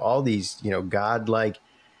 you know, all these, you know, godlike,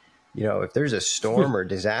 you know, if there's a storm or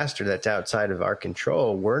disaster that's outside of our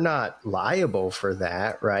control, we're not liable for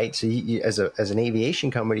that, right? So you, as an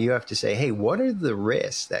aviation company, you have to say, hey, what are the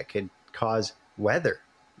risks that could cause weather?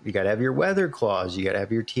 You got to have your weather clause. You got to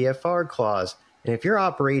have your TFR clause. And if you're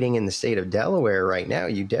operating in the state of Delaware right now,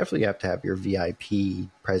 you definitely have to have your VIP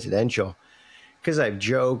presidential. Because I've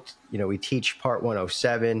joked, you know, we teach Part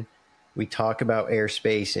 107. We talk about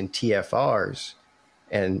airspace and TFRs.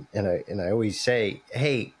 And I always say,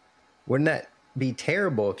 hey, wouldn't that be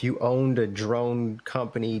terrible if you owned a drone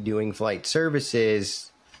company doing flight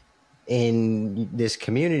services in this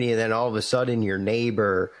community, and then all of a sudden your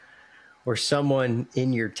neighbor or someone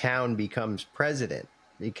in your town becomes president?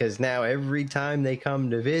 Because now every time they come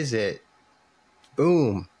to visit,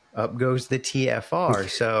 boom, up goes the TFR.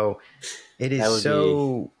 So it is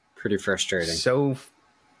so pretty frustrating.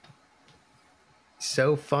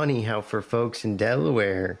 So funny how for folks in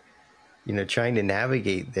Delaware, trying to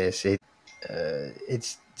navigate this,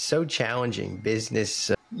 it's so challenging.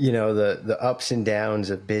 Business, the ups and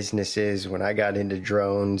downs of businesses. When I got into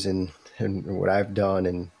drones and what I've done,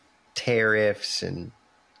 and tariffs and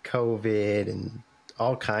COVID and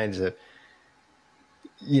all kinds of,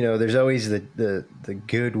 there's always the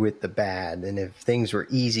good with the bad. And if things were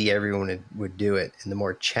easy, everyone would do it. And the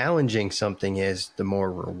more challenging something is, the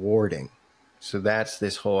more rewarding. So that's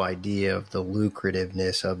this whole idea of the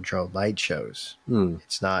lucrativeness of drone light shows.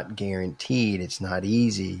 It's not guaranteed. It's not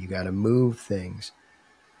easy. You got to move things.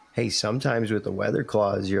 Hey, sometimes with the weather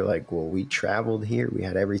clause, you're like, well, we traveled here. We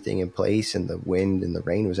had everything in place, and the wind and the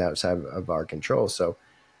rain was outside of our control. So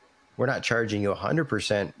we're not charging you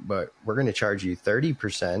 100%, but we're going to charge you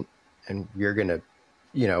 30%. And you're going to,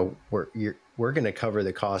 we're going to cover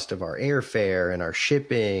the cost of our airfare and our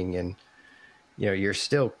shipping, and you're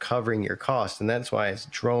still covering your cost. And that's why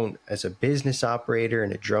as a business operator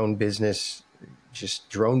and a drone business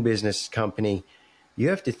company, you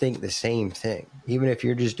have to think the same thing. Even if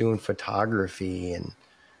you're just doing photography and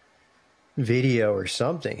video or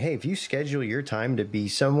something, hey, if you schedule your time to be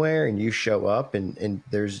somewhere and you show up and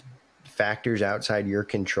there's factors outside your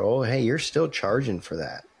control, hey, you're still charging for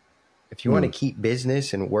that. If you want to keep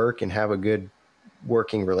business and work and have a good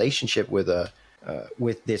working relationship with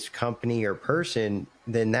this company or person,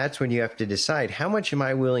 then that's when you have to decide, how much am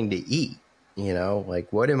I willing to eat?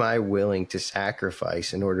 Like, what am I willing to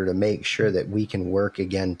sacrifice in order to make sure that we can work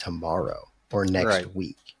again tomorrow or next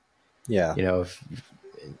week? Yeah.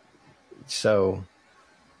 So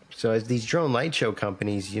as these drone light show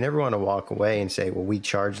companies, you never want to walk away and say, well, we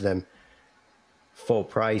charged them full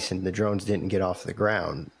price and the drones didn't get off the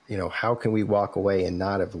ground. How can we walk away and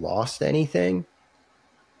not have lost anything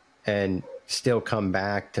and still come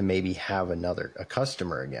back to maybe have a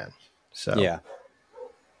customer again? So yeah,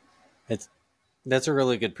 that's a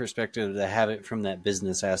really good perspective to have it from that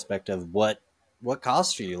business aspect of what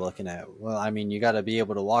costs are you looking at? Well, I mean, you got to be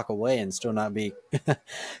able to walk away and still not be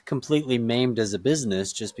completely maimed as a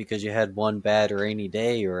business just because you had one bad rainy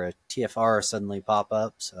day or a TFR suddenly pop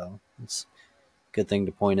up. So it's a good thing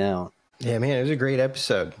to point out. Yeah, man, it was a great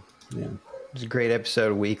episode. Yeah. It was a great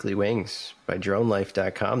episode of Weekly Wings by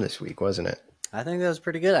dronelife.com this week, wasn't it? I think that was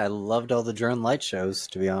pretty good. I loved all the drone light shows,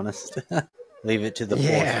 to be honest. Leave it to the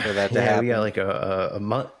fourth for that to happen. We got like a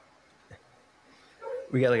month.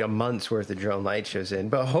 We got like a month's worth of drone light shows in.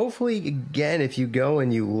 But hopefully, again, if you go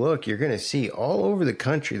and you look, you're going to see all over the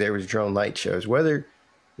country there was drone light shows. Whether,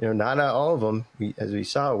 not all of them, as we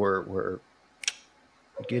saw, were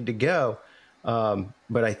good to go.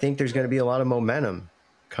 But I think there's going to be a lot of momentum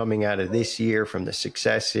coming out of this year from the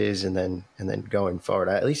successes and then going forward.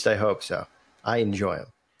 At least I hope so. I enjoy them.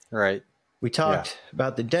 Right. We talked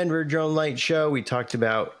about the Denver Drone Light Show. We talked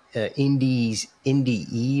about Indy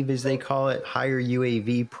Eve, as they call it, Higher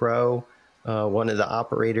UAV Pro, one of the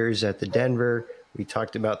operators at the Denver. We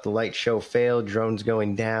talked about the light show fail, drones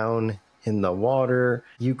going down in the water,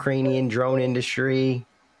 Ukrainian drone industry.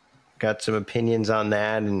 Got some opinions on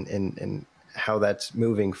that and how that's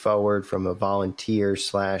moving forward from a volunteer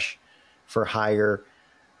 / for hire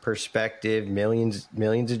perspective. Millions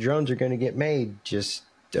of drones are going to get made. Just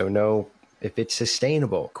don't know if it's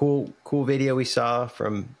sustainable. Cool video we saw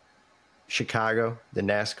from Chicago, the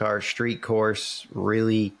NASCAR street course.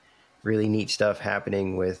 Really neat stuff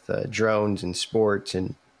happening with drones and sports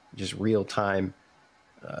and just real time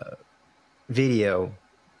video.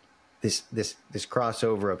 This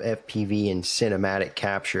crossover of FPV and cinematic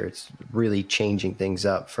capture. It's really changing things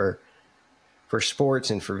up for sports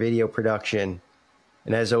and for video production.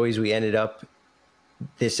 And as always, we ended up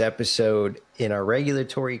this episode in our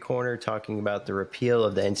regulatory corner talking about the repeal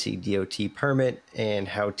of the NCDOT permit and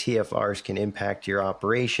how TFRs can impact your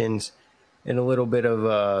operations, and a little bit of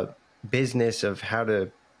a business of how to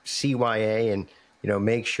CYA and,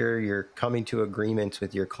 make sure you're coming to agreements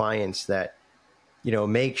with your clients that,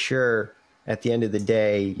 make sure at the end of the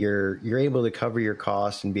day, you're able to cover your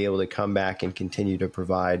costs and be able to come back and continue to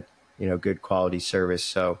provide, good quality service.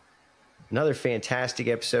 So another fantastic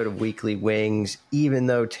episode of Weekly Wings, even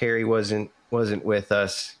though Terry wasn't with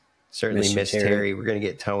us. Certainly miss Terry. We're going to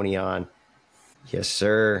get Tony on. Yes,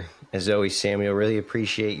 sir. As always, Samuel, really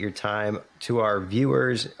appreciate your time. To our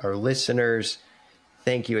viewers, our listeners,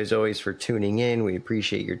 thank you as always for tuning in. We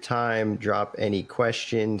appreciate your time. Drop any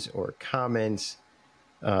questions or comments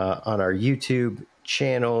on our YouTube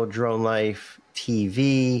channel, Drone Life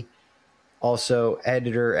TV. Also,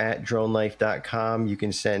 editor@dronelife.com. You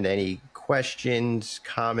can send any questions,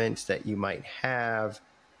 comments that you might have.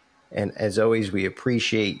 And as always, we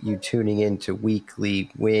appreciate you tuning in to Weekly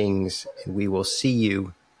Wings, and we will see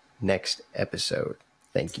you next episode.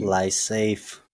 Thank you. Fly safe.